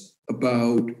thinks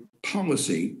about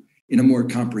policy in a more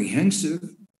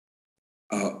comprehensive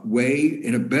way,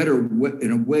 in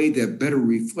a way that better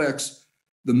reflects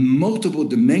the multiple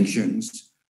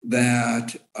dimensions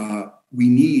that we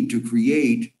need to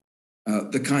create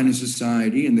the kind of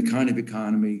society and the kind of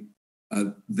economy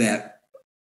that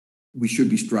we should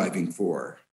be striving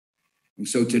for. And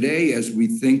so today, as we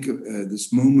think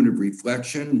this moment of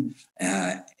reflection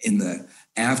after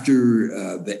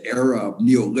the era of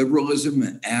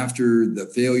neoliberalism, after the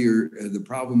failure, the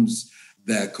problems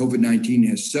that COVID-19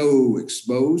 has so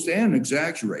exposed and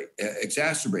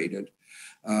exacerbated.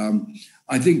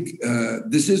 I think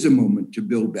this is a moment to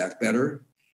build back better,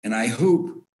 and I hope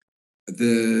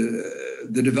the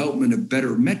development of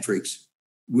better metrics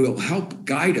will help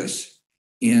guide us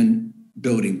in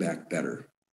building back better.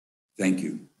 Thank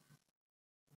you.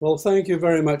 Well, thank you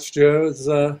very much, Joe. It's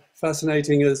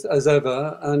fascinating as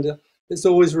ever, and it's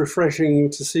always refreshing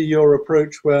to see your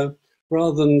approach where,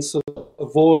 rather than sort of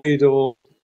avoid or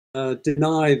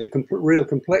deny the real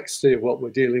complexity of what we're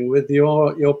dealing with,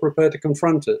 you're prepared to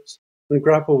confront it and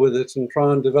grapple with it and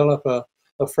try and develop a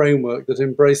framework that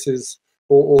embraces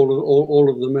all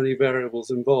of the many variables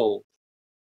involved.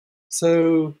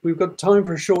 So we've got time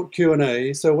for a short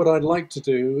Q&A. So what I'd like to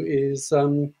do is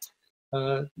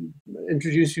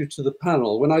introduce you to the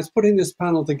panel. When I was putting this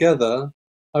panel together,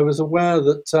 I was aware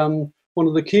that one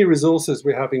of the key resources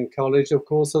we have in college, of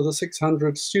course, are the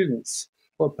 600 students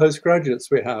or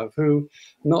postgraduates we have, who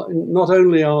not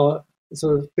only are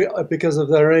sort of, because of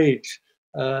their age,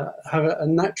 have a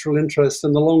natural interest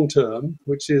in the long term,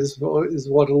 which is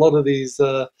what a lot of these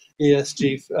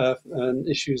ESG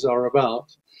issues are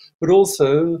about, but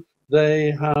also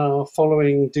they are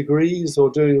following degrees or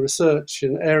doing research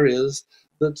in areas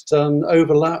that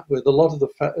overlap with a lot of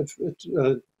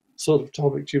the sort of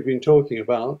topics you've been talking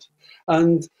about.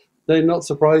 And they, not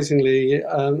surprisingly,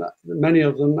 many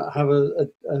of them have a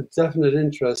definite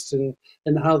interest in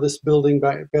how this building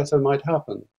back better might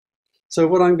happen. So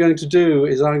what I'm going to do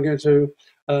is I'm going to,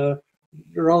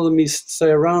 rather than me stay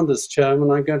around as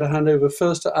chairman, I'm going to hand over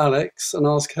first to Alex and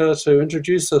ask her to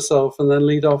introduce herself and then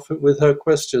lead off with her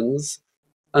questions,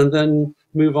 and then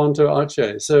move on to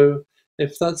Archie. So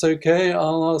if that's okay,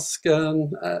 I'll ask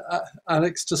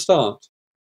Alex to start.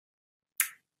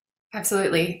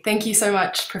 Absolutely. Thank you so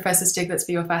much, Professor Stiglitz,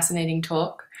 for your fascinating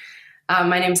talk.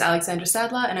 My name is Alexandra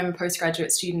Sadler, and I'm a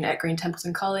postgraduate student at Green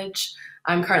Templeton College.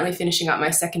 I'm currently finishing up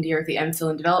my second year of the MPhil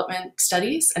in Development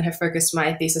Studies and have focused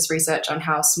my thesis research on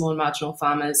how small and marginal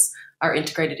farmers are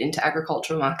integrated into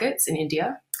agricultural markets in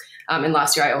India. And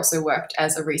last year, I also worked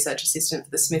as a research assistant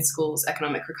for the Smith School's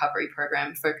Economic Recovery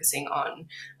Program, focusing on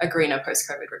a greener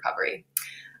post-COVID recovery.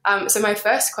 So my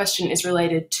first question is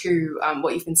related to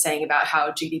what you've been saying about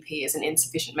how GDP is an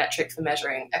insufficient metric for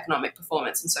measuring economic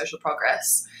performance and social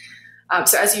progress.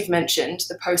 So as you've mentioned,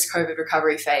 the post-COVID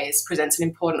recovery phase presents an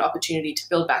important opportunity to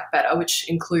build back better, which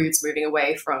includes moving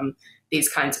away from these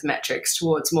kinds of metrics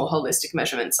towards more holistic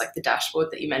measurements like the dashboard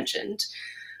that you mentioned.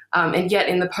 And yet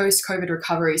in the post-COVID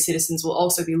recovery, citizens will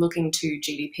also be looking to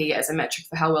GDP as a metric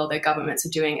for how well their governments are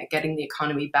doing at getting the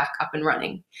economy back up and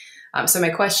running. So my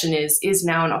question is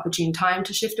now an opportune time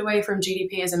to shift away from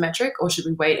GDP as a metric, or should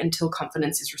we wait until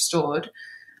confidence is restored?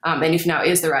 And if now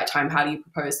is the right time, how do you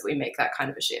propose that we make that kind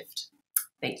of a shift?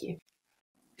 Thank you.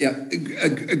 Yeah,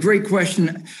 a great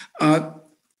question.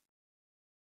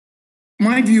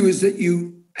 My view is that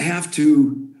you have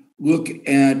to look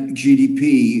at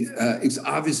GDP. It's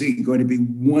obviously going to be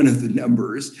one of the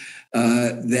numbers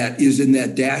that is in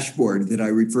that dashboard that I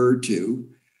referred to,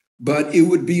 but it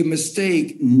would be a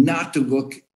mistake not to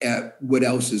look at what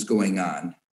else is going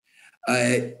on.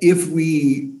 If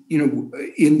we,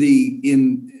 in the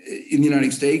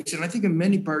United States, and I think in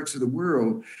many parts of the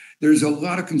world, there's a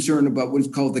lot of concern about what is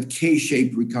called the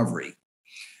K-shaped recovery,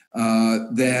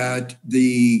 that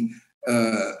the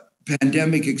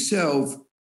pandemic itself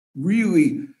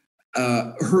really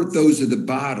hurt those at the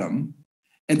bottom,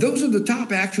 and those at the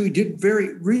top actually did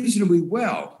very reasonably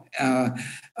well.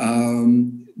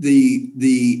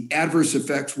 The adverse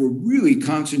effects were really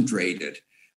concentrated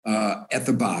at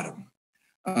the bottom.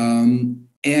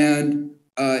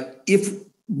 If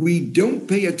we don't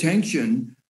pay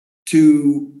attention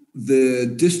to the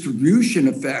distribution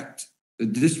effect,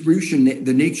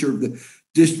 the nature of the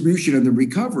distribution of the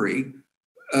recovery,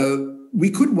 we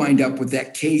could wind up with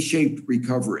that K-shaped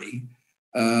recovery.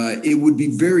 It would be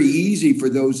very easy for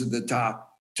those at the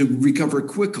top to recover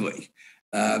quickly.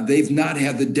 They've not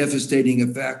had the devastating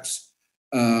effects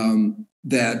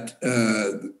that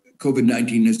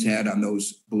COVID-19 has had on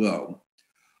those below.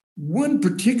 One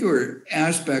particular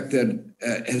aspect that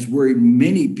has worried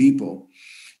many people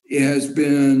has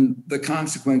been the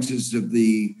consequences of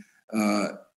the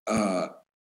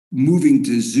moving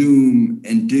to Zoom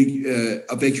and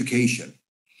of education.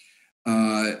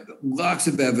 Lots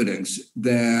of evidence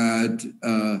that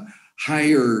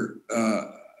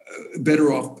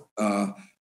better off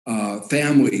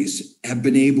families have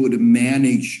been able to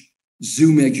manage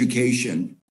Zoom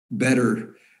education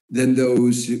better than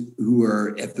those who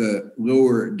are at the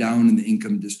lower down in the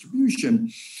income distribution.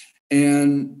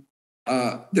 And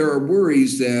there are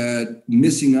worries that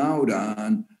missing out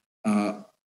on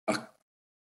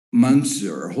months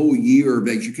or a whole year of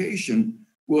education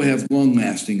will have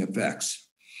long-lasting effects.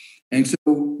 And so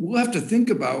we'll have to think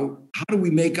about how do we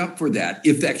make up for that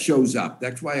if that shows up.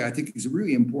 That's why I think it's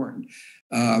really important.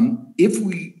 If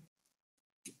we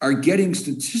are getting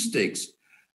statistics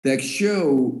that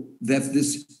show that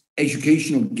this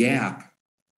educational gap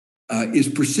is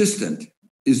persistent,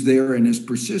 is there and is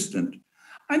persistent,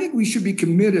 I think we should be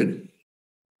committed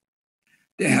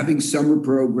to having summer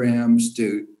programs,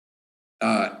 to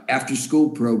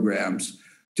after-school programs,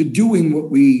 to doing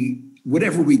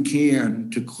whatever we can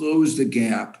to close the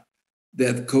gap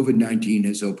that COVID-19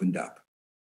 has opened up.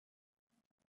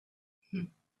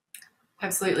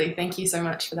 Absolutely. Thank you so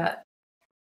much for that.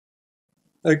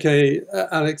 Okay,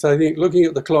 Alex, I think looking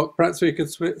at the clock, perhaps we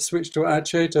could switch to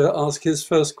Aceh to ask his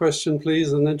first question,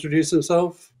 please, and introduce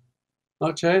himself.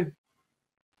 Aceh?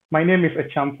 My name is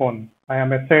Echampon. I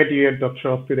am a third-year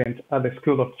doctoral student at the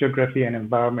School of Geography and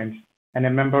Environment and a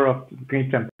member of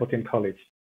Green Templeton College.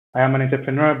 I am an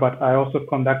entrepreneur, but I also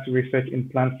conduct research in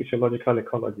plant physiological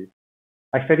ecology.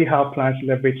 I study how plants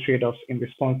leverage trade-offs in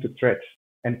response to threats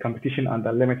and competition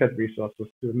under limited resources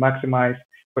to maximize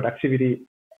productivity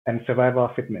and survival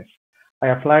fitness. I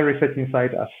apply research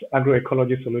insight as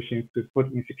agroecology solutions to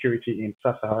food insecurity in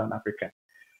sub-Saharan Africa.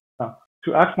 Now,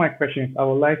 to ask my questions, I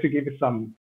would like to give you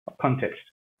some context.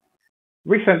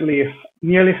 Recently,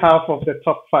 nearly half of the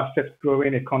top fastest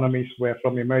growing economies were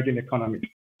from emerging economies.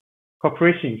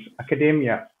 Corporations,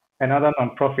 academia, and other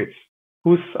nonprofits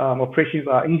whose operations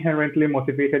are inherently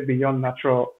motivated beyond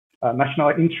national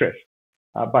interest,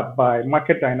 but by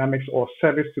market dynamics or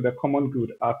service to the common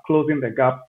good, are closing the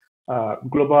gap,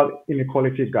 global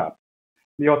inequality gap.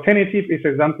 The alternative is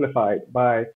exemplified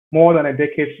by more than a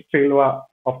decade's failure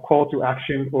of call to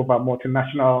action over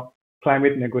multinational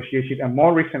climate negotiations, and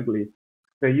more recently,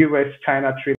 the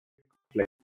US-China trade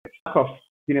conflict, lack of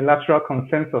unilateral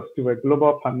consensus to a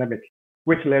global pandemic,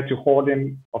 which led to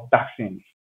hoarding of vaccines.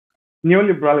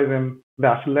 Neoliberalism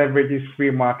thus leverages free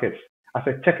markets as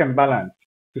a check and balance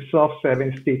to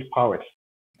self-serving state powers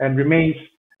and remains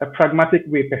a pragmatic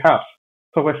way, perhaps,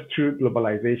 towards true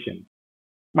globalization.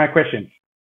 My questions: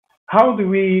 how do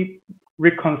we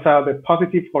reconcile the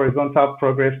positive horizontal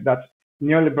progress that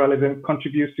neoliberalism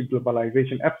contributes to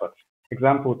globalization efforts,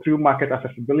 example, through market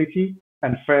accessibility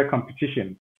and fair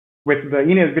competition, with the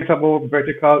inevitable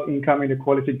vertical income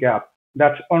inequality gap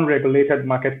that unregulated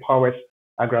market powers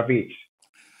aggravate?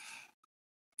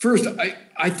 First,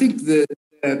 I think that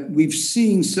we've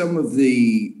seen some of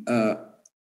the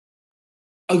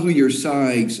uglier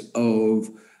sides of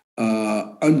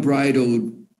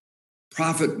unbridled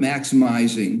profit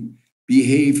maximizing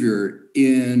behavior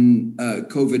in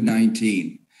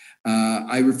COVID-19.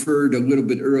 I referred a little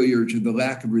bit earlier to the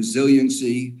lack of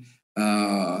resiliency.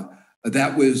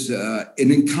 That was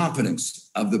an incompetence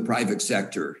of the private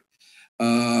sector.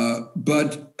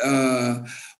 But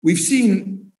we've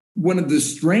seen one of the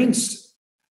strengths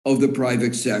of the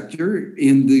private sector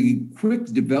in the quick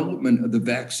development of the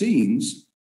vaccines.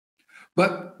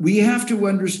 But we have to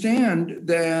understand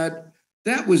that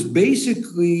that was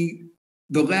basically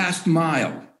the last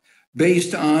mile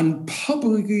based on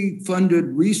publicly funded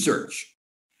research,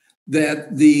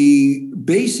 that the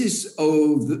basis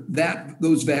of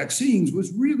those vaccines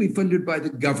was really funded by the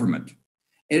government.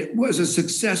 It was a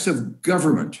success of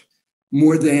government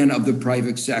more than of the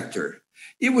private sector.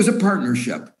 It was a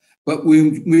partnership, but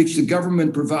which the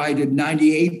government provided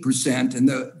 98% and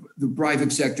the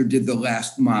private sector did the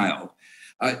last mile.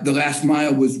 The last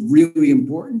mile was really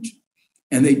important,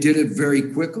 and they did it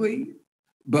very quickly,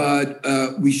 but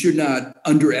we should not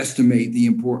underestimate the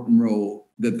important role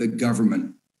that the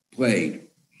government played,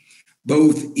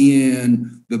 both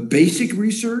in the basic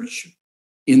research,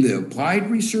 in the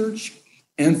applied research,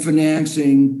 and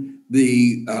financing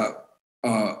the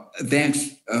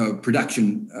advanced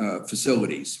production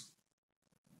facilities.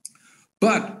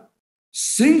 But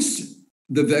since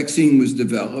the vaccine was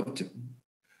developed,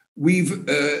 we've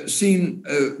seen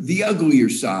the uglier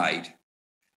side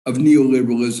of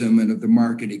neoliberalism and of the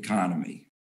market economy.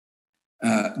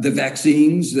 The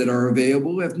vaccines that are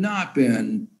available have not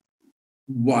been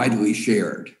widely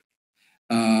shared.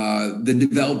 The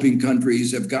developing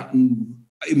countries have gotten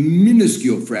a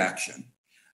minuscule fraction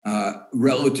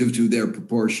relative to their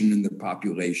proportion in the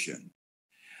population.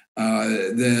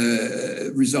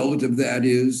 The result of that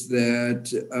is that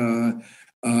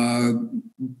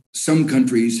some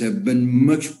countries have been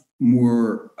much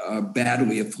more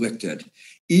badly afflicted,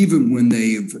 even when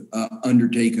they've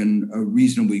undertaken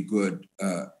reasonably good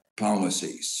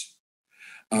policies.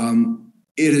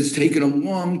 It has taken a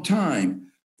long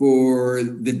time for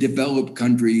the developed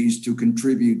countries to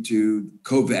contribute to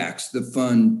COVAX, the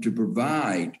fund to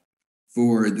provide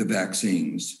for the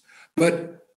vaccines.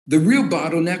 But the real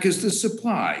bottleneck is the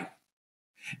supply.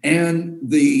 And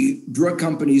the drug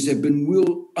companies have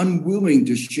been unwilling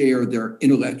to share their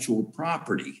intellectual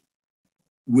property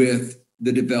with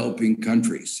the developing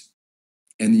countries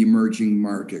and the emerging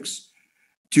markets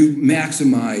to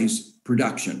maximize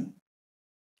production.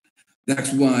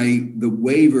 That's why the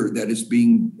waiver that is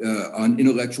being on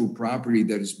intellectual property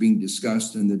that is being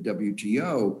discussed in the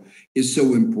WTO is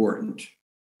so important.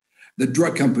 The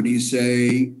drug companies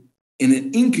say, in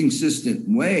an inconsistent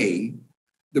way,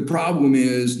 the problem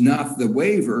is not the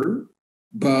waiver,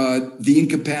 but the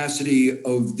incapacity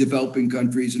of developing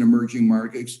countries and emerging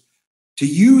markets to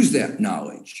use that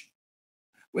knowledge.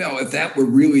 Well, if that were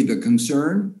really the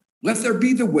concern, let there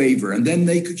be the waiver, and then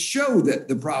they could show that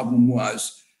the problem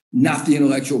was not the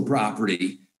intellectual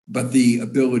property, but the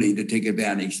ability to take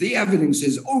advantage. The evidence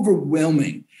is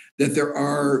overwhelming that there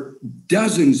are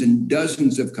dozens and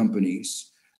dozens of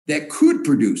companies that could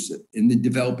produce it in the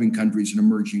developing countries and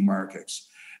emerging markets.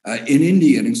 In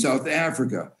India and in South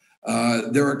Africa,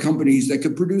 there are companies that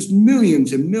could produce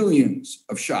millions and millions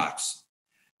of shots.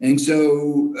 And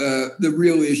so the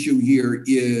real issue here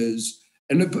is,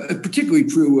 and particularly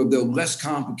true of the less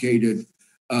complicated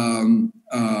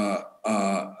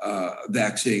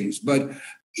vaccines, but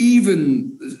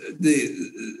even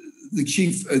the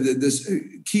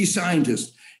key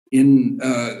scientists in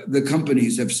the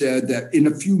companies have said that in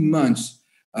a few months,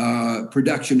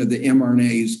 production of the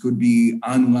mRNAs could be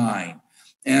online.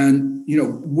 And,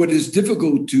 what is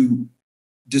difficult to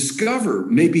discover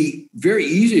may be very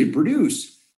easy to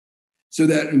produce. So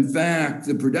that, in fact,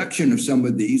 the production of some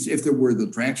of these, if there were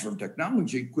the transfer of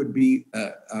technology, could be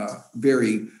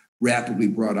very rapidly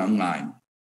brought online.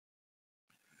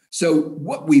 So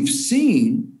what we've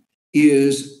seen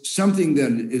is something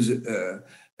that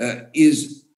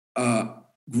is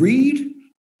greed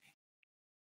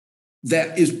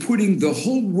that is putting the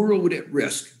whole world at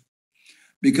risk.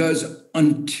 Because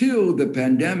until the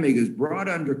pandemic is brought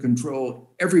under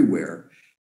control everywhere,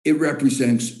 it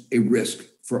represents a risk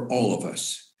for all of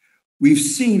us. We've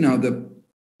seen how the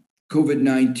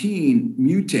COVID-19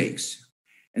 mutates,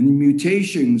 and the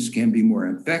mutations can be more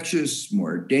infectious,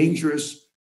 more dangerous,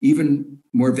 even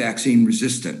more vaccine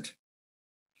resistant.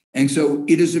 And so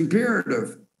it is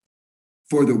imperative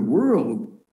for the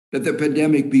world that the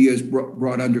pandemic be as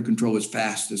brought under control as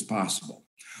fast as possible.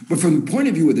 But from the point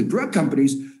of view of the drug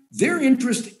companies, their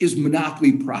interest is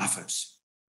monopoly profits.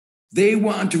 They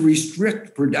want to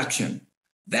restrict production.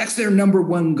 That's their number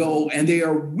one goal, and they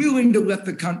are willing to let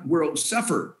the world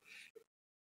suffer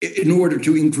in order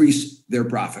to increase their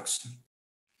profits.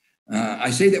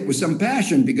 I say that with some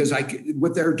passion because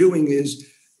what they're doing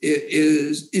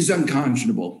is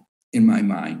unconscionable in my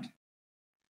mind.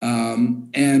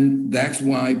 And that's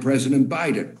why President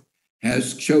Biden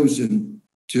has chosen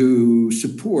to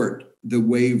support the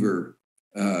waiver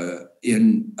of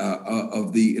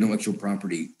the intellectual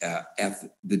property at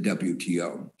the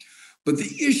WTO. But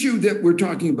the issue that we're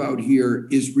talking about here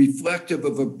is reflective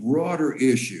of a broader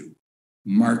issue,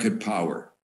 market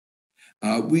power.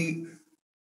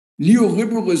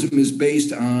 Neoliberalism is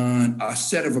based on a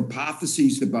set of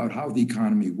hypotheses about how the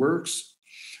economy works,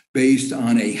 based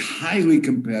on a highly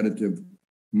competitive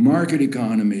market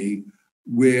economy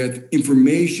with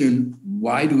information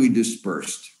widely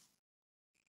dispersed.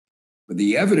 But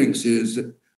the evidence is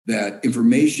that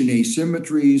information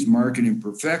asymmetries, market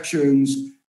imperfections,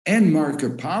 and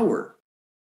market power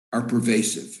are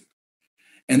pervasive.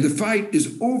 And the fight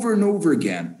is over and over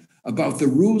again about the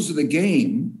rules of the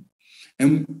game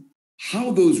and how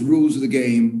those rules of the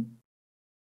game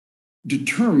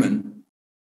determine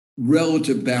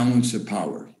relative balance of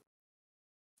power.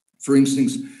 For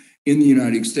instance, in the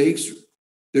United States,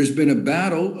 there's been a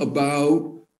battle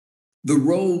about the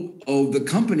role of the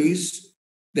companies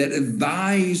that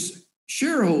advise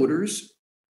shareholders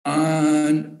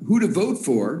on who to vote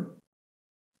for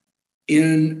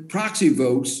in proxy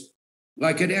votes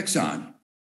like at Exxon.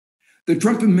 The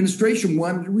Trump administration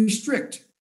wanted to restrict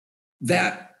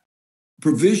that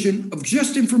provision of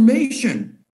just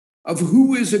information of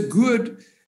who is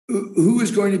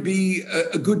going to be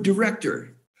a good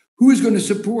director, who is going to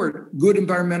support good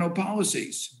environmental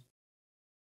policies.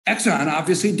 Exxon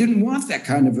obviously didn't want that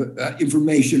kind of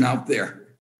information out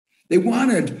there. They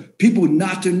wanted people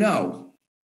not to know.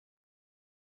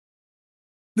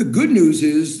 The good news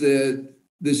is that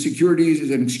the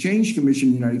Securities and Exchange Commission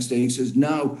in the United States has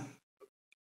now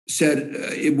said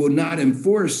it will not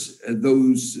enforce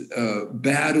those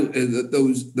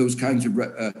kinds of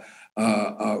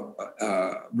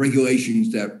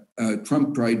regulations that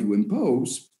Trump tried to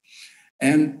impose.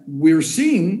 And we're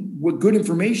seeing what good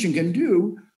information can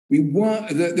do.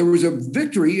 There was a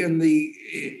victory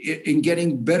in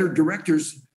getting better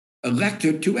directors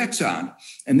elected to Exxon,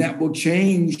 and that will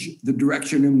change the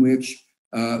direction in which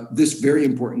this very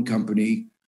important company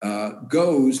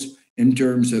goes in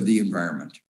terms of the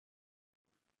environment.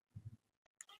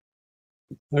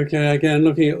 Okay, again,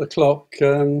 looking at the clock,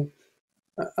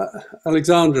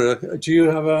 Alexandra, do you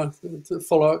have a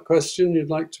follow-up question you'd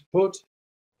like to put?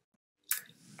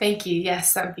 Thank you.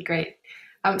 Yes, that would be great.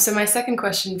 So my second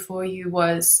question for you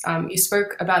was, you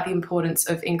spoke about the importance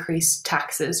of increased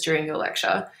taxes during your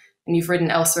lecture, and you've written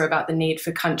elsewhere about the need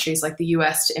for countries like the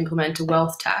US to implement a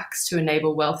wealth tax to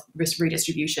enable wealth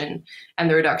redistribution and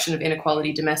the reduction of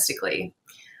inequality domestically.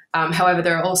 However,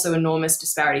 there are also enormous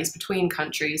disparities between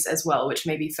countries as well, which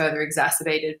may be further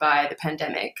exacerbated by the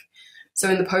pandemic. So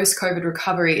in the post-COVID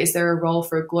recovery, is there a role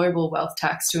for a global wealth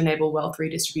tax to enable wealth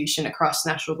redistribution across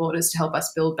national borders to help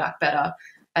us build back better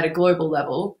at a global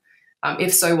level?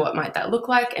 If so, what might that look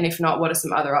like? And if not, what are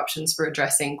some other options for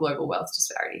addressing global wealth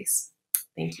disparities?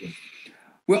 Thank you.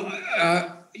 Well,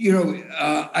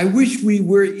 I wish we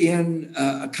were in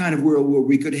a kind of world where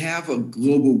we could have a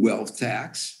global wealth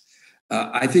tax.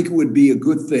 I think it would be a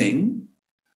good thing,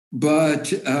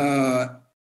 but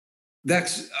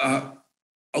that's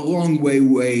a long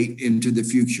way into the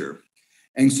future.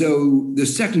 And so the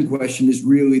second question is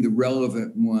really the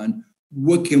relevant one.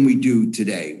 What can we do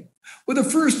today? Well, the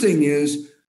first thing is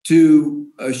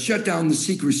to shut down the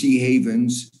secrecy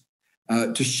havens,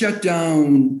 to shut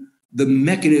down the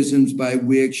mechanisms by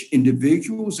which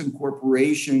individuals and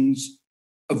corporations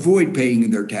avoid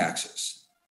paying their taxes.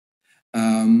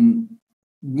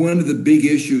 One of the big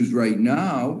issues right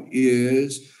now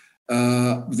is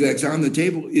that's on the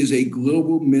table is a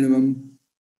global minimum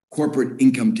corporate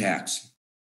income tax.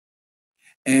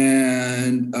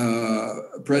 And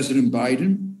President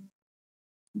Biden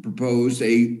proposed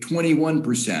a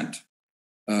 21%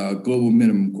 global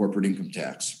minimum corporate income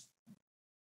tax.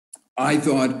 I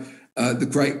thought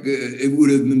it would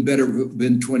have been better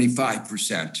than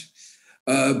 25%.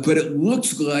 But it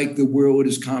looks like the world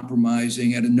is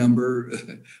compromising at a number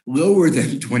lower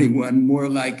than 21, more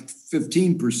like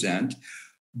 15%,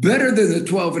 better than the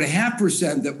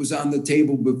 12.5% that was on the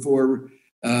table before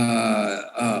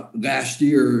last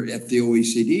year at the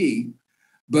OECD.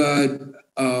 But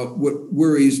what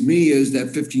worries me is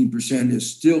that 15% is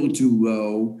still too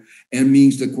low and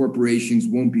means that corporations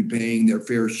won't be paying their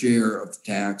fair share of the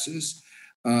taxes.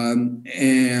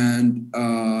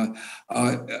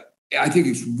 I think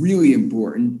it's really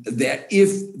important that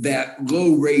if that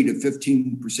low rate of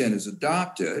 15% is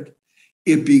adopted,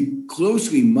 it be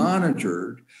closely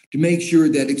monitored to make sure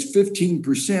that it's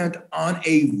 15% on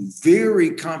a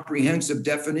very comprehensive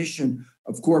definition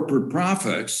of corporate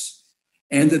profits,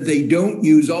 and that they don't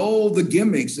use all the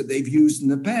gimmicks that they've used in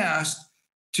the past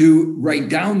to write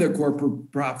down their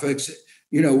corporate profits,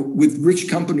 with rich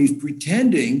companies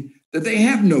pretending that they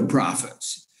have no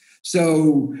profits.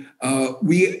 So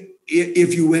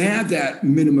if you have that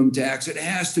minimum tax, it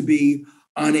has to be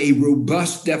on a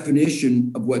robust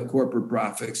definition of what corporate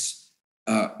profits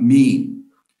mean.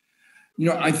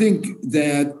 I think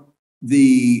that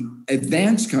the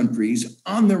advanced countries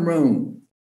on their own,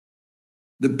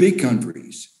 the big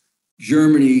countries,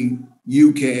 Germany,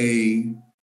 UK,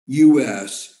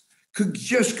 US, could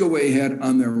just go ahead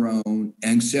on their own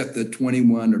and set the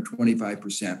 21 or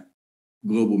 25%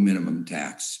 global minimum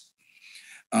tax.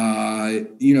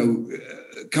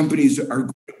 Companies are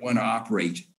going to want to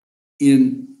operate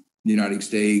in the United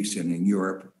States and in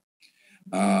Europe.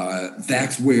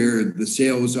 That's where the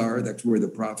sales are. That's where the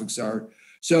profits are.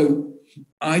 So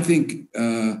I think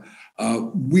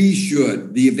we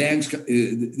should,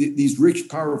 these rich,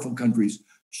 powerful countries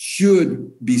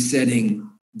should be setting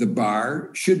the bar,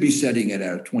 should be setting it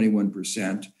at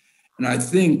 21%. And I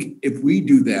think if we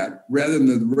do that, rather than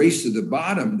the race to the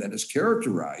bottom that has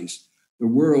characterized the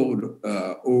world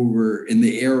over in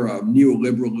the era of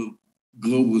neoliberal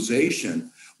globalization,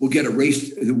 we'll get a race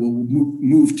that will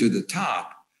move to the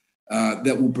top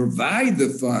that will provide the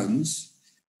funds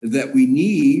that we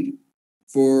need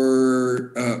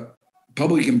for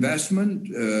public investment,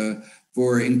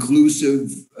 for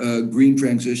inclusive green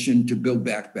transition to build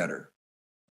back better.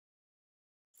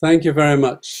 Thank you very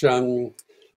much,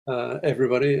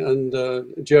 everybody, and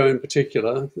Joe in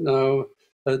particular. Now,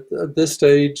 at this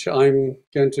stage, I'm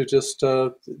going to just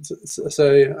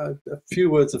say a few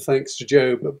words of thanks to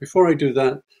Joe. But before I do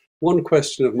that, one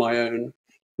question of my own,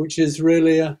 which is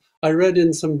really, I read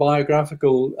in some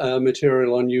biographical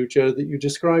material on you, Joe, that you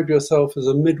described yourself as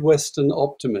a Midwestern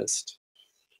optimist.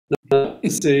 Now,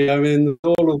 see, I mean, with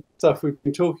all of the stuff we've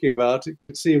been talking about, it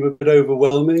could seem a bit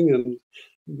overwhelming and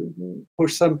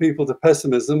push some people to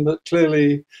pessimism, but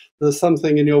clearly there's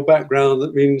something in your background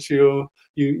that means you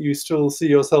still see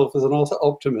yourself as an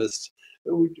optimist.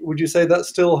 Would you say that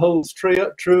still holds true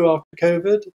after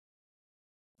COVID?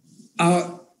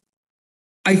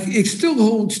 It still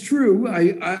holds true.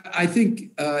 I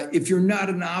think if you're not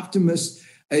an optimist,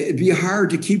 it'd be hard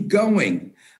to keep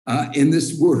going in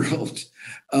this world.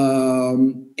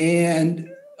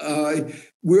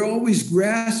 We're always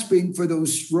grasping for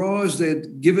those straws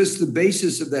that give us the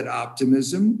basis of that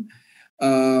optimism.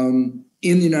 In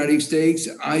the United States,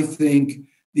 I think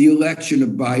the election of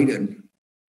Biden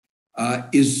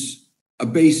is a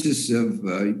basis of,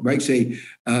 might say,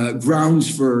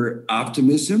 grounds for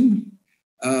optimism.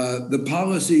 The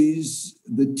policies,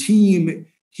 the team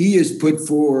he has put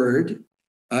forward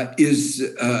gives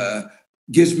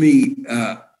me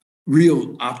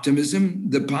real optimism.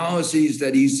 The policies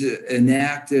that he's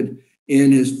enacted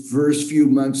in his first few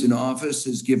months in office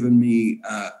has given me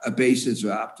a basis of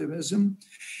optimism.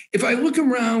 If I look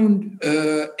around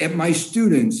at my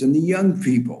students and the young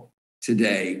people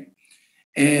today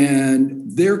and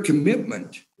their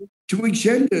commitment to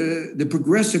agenda, the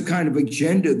progressive kind of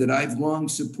agenda that I've long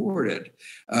supported,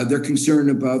 they're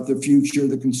concerned about the future,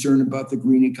 they're concerned about the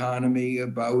green economy,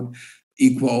 about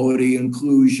equality,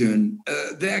 inclusion.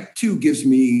 That too gives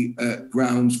me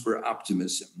grounds for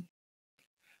optimism.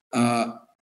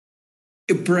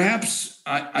 Perhaps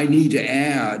I need to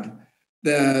add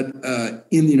that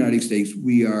in the United States,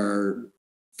 we are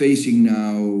facing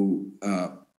now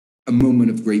a moment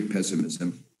of great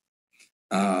pessimism.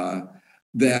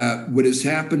 That what has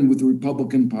happened with the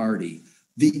Republican Party,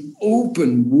 the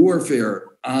open warfare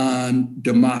on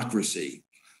democracy,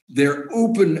 their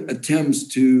open attempts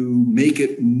to make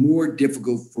it more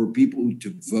difficult for people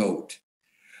to vote,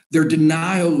 their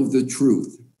denial of the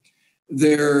truth,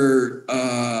 their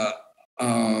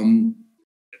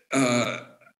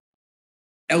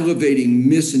elevating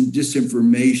mis and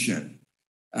disinformation,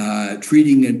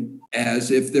 treating it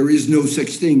as if there is no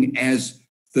such thing as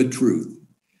the truth.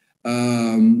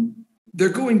 They're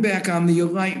going back on the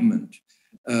Enlightenment,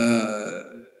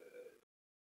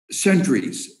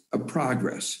 centuries of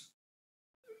progress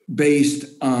based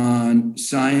on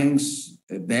science,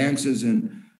 advances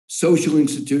in social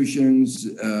institutions.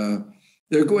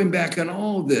 They're going back on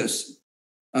all of this.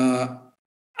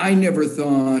 I never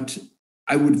thought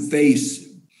I would face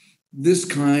this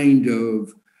kind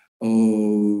of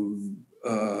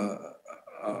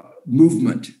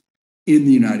movement in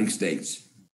the United States.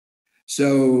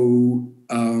 So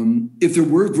if there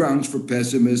were grounds for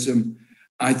pessimism,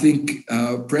 I think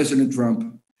President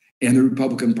Trump and the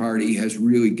Republican Party has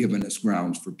really given us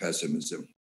grounds for pessimism.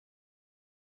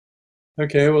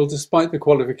 Okay, well, despite the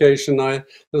qualification, there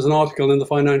was an article in the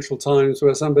Financial Times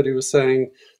where somebody was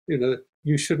saying,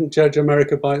 you shouldn't judge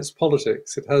America by its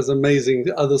politics. It has amazing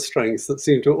other strengths that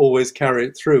seem to always carry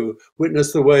it through.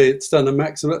 Witness the way it's done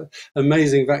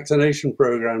amazing vaccination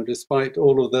program despite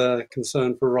all of their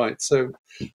concern for rights. So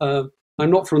I'm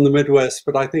not from the Midwest,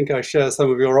 but I think I share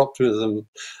some of your optimism.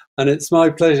 And it's my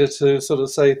pleasure to sort of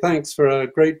say thanks for a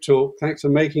great talk. Thanks for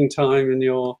making time in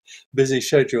your busy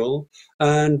schedule.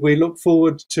 And we look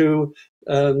forward to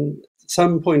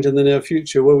some point in the near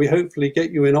future where we hopefully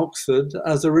get you in Oxford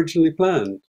as originally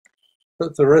planned.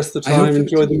 But the rest of the time,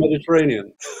 enjoy the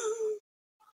Mediterranean.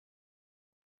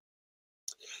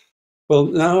 Well,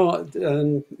 now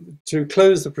to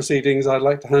close the proceedings, I'd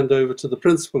like to hand over to the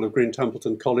principal of Green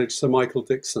Templeton College, Sir Michael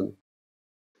Dixon.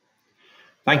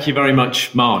 Thank you very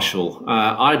much, Marshall.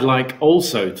 I'd like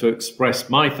also to express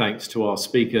my thanks to our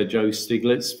speaker, Joe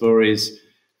Stiglitz, for his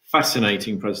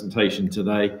fascinating presentation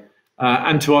today,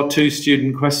 and to our two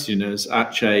student questioners,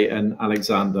 Ache and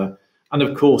Alexander. And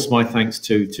of course, my thanks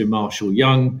to Marshall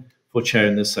Young for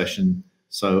chairing this session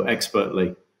so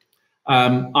expertly.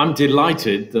 I'm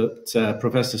delighted that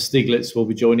Professor Stiglitz will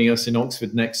be joining us in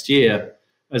Oxford next year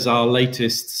as our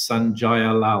latest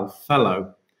Sanjaya Lal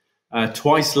Fellow.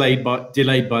 Twice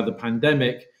delayed by the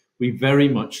pandemic, we very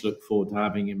much look forward to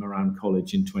having him around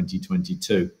college in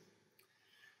 2022.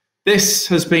 This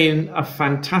has been a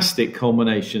fantastic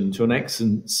culmination to an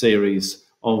excellent series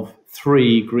of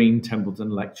 3 Green Templeton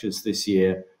lectures this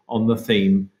year on the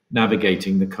theme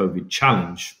Navigating the COVID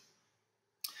Challenge.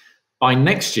 By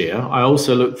next year, I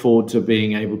also look forward to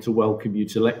being able to welcome you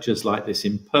to lectures like this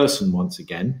in person once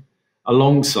again,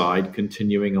 alongside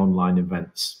continuing online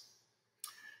events.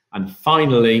 And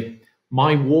finally,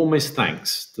 My warmest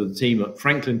thanks to the team at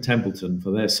Franklin Templeton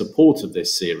for their support of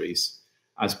this series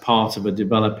as part of a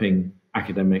developing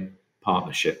academic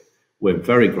partnership. We're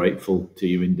very grateful to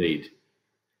you indeed.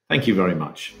 Thank you very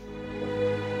much.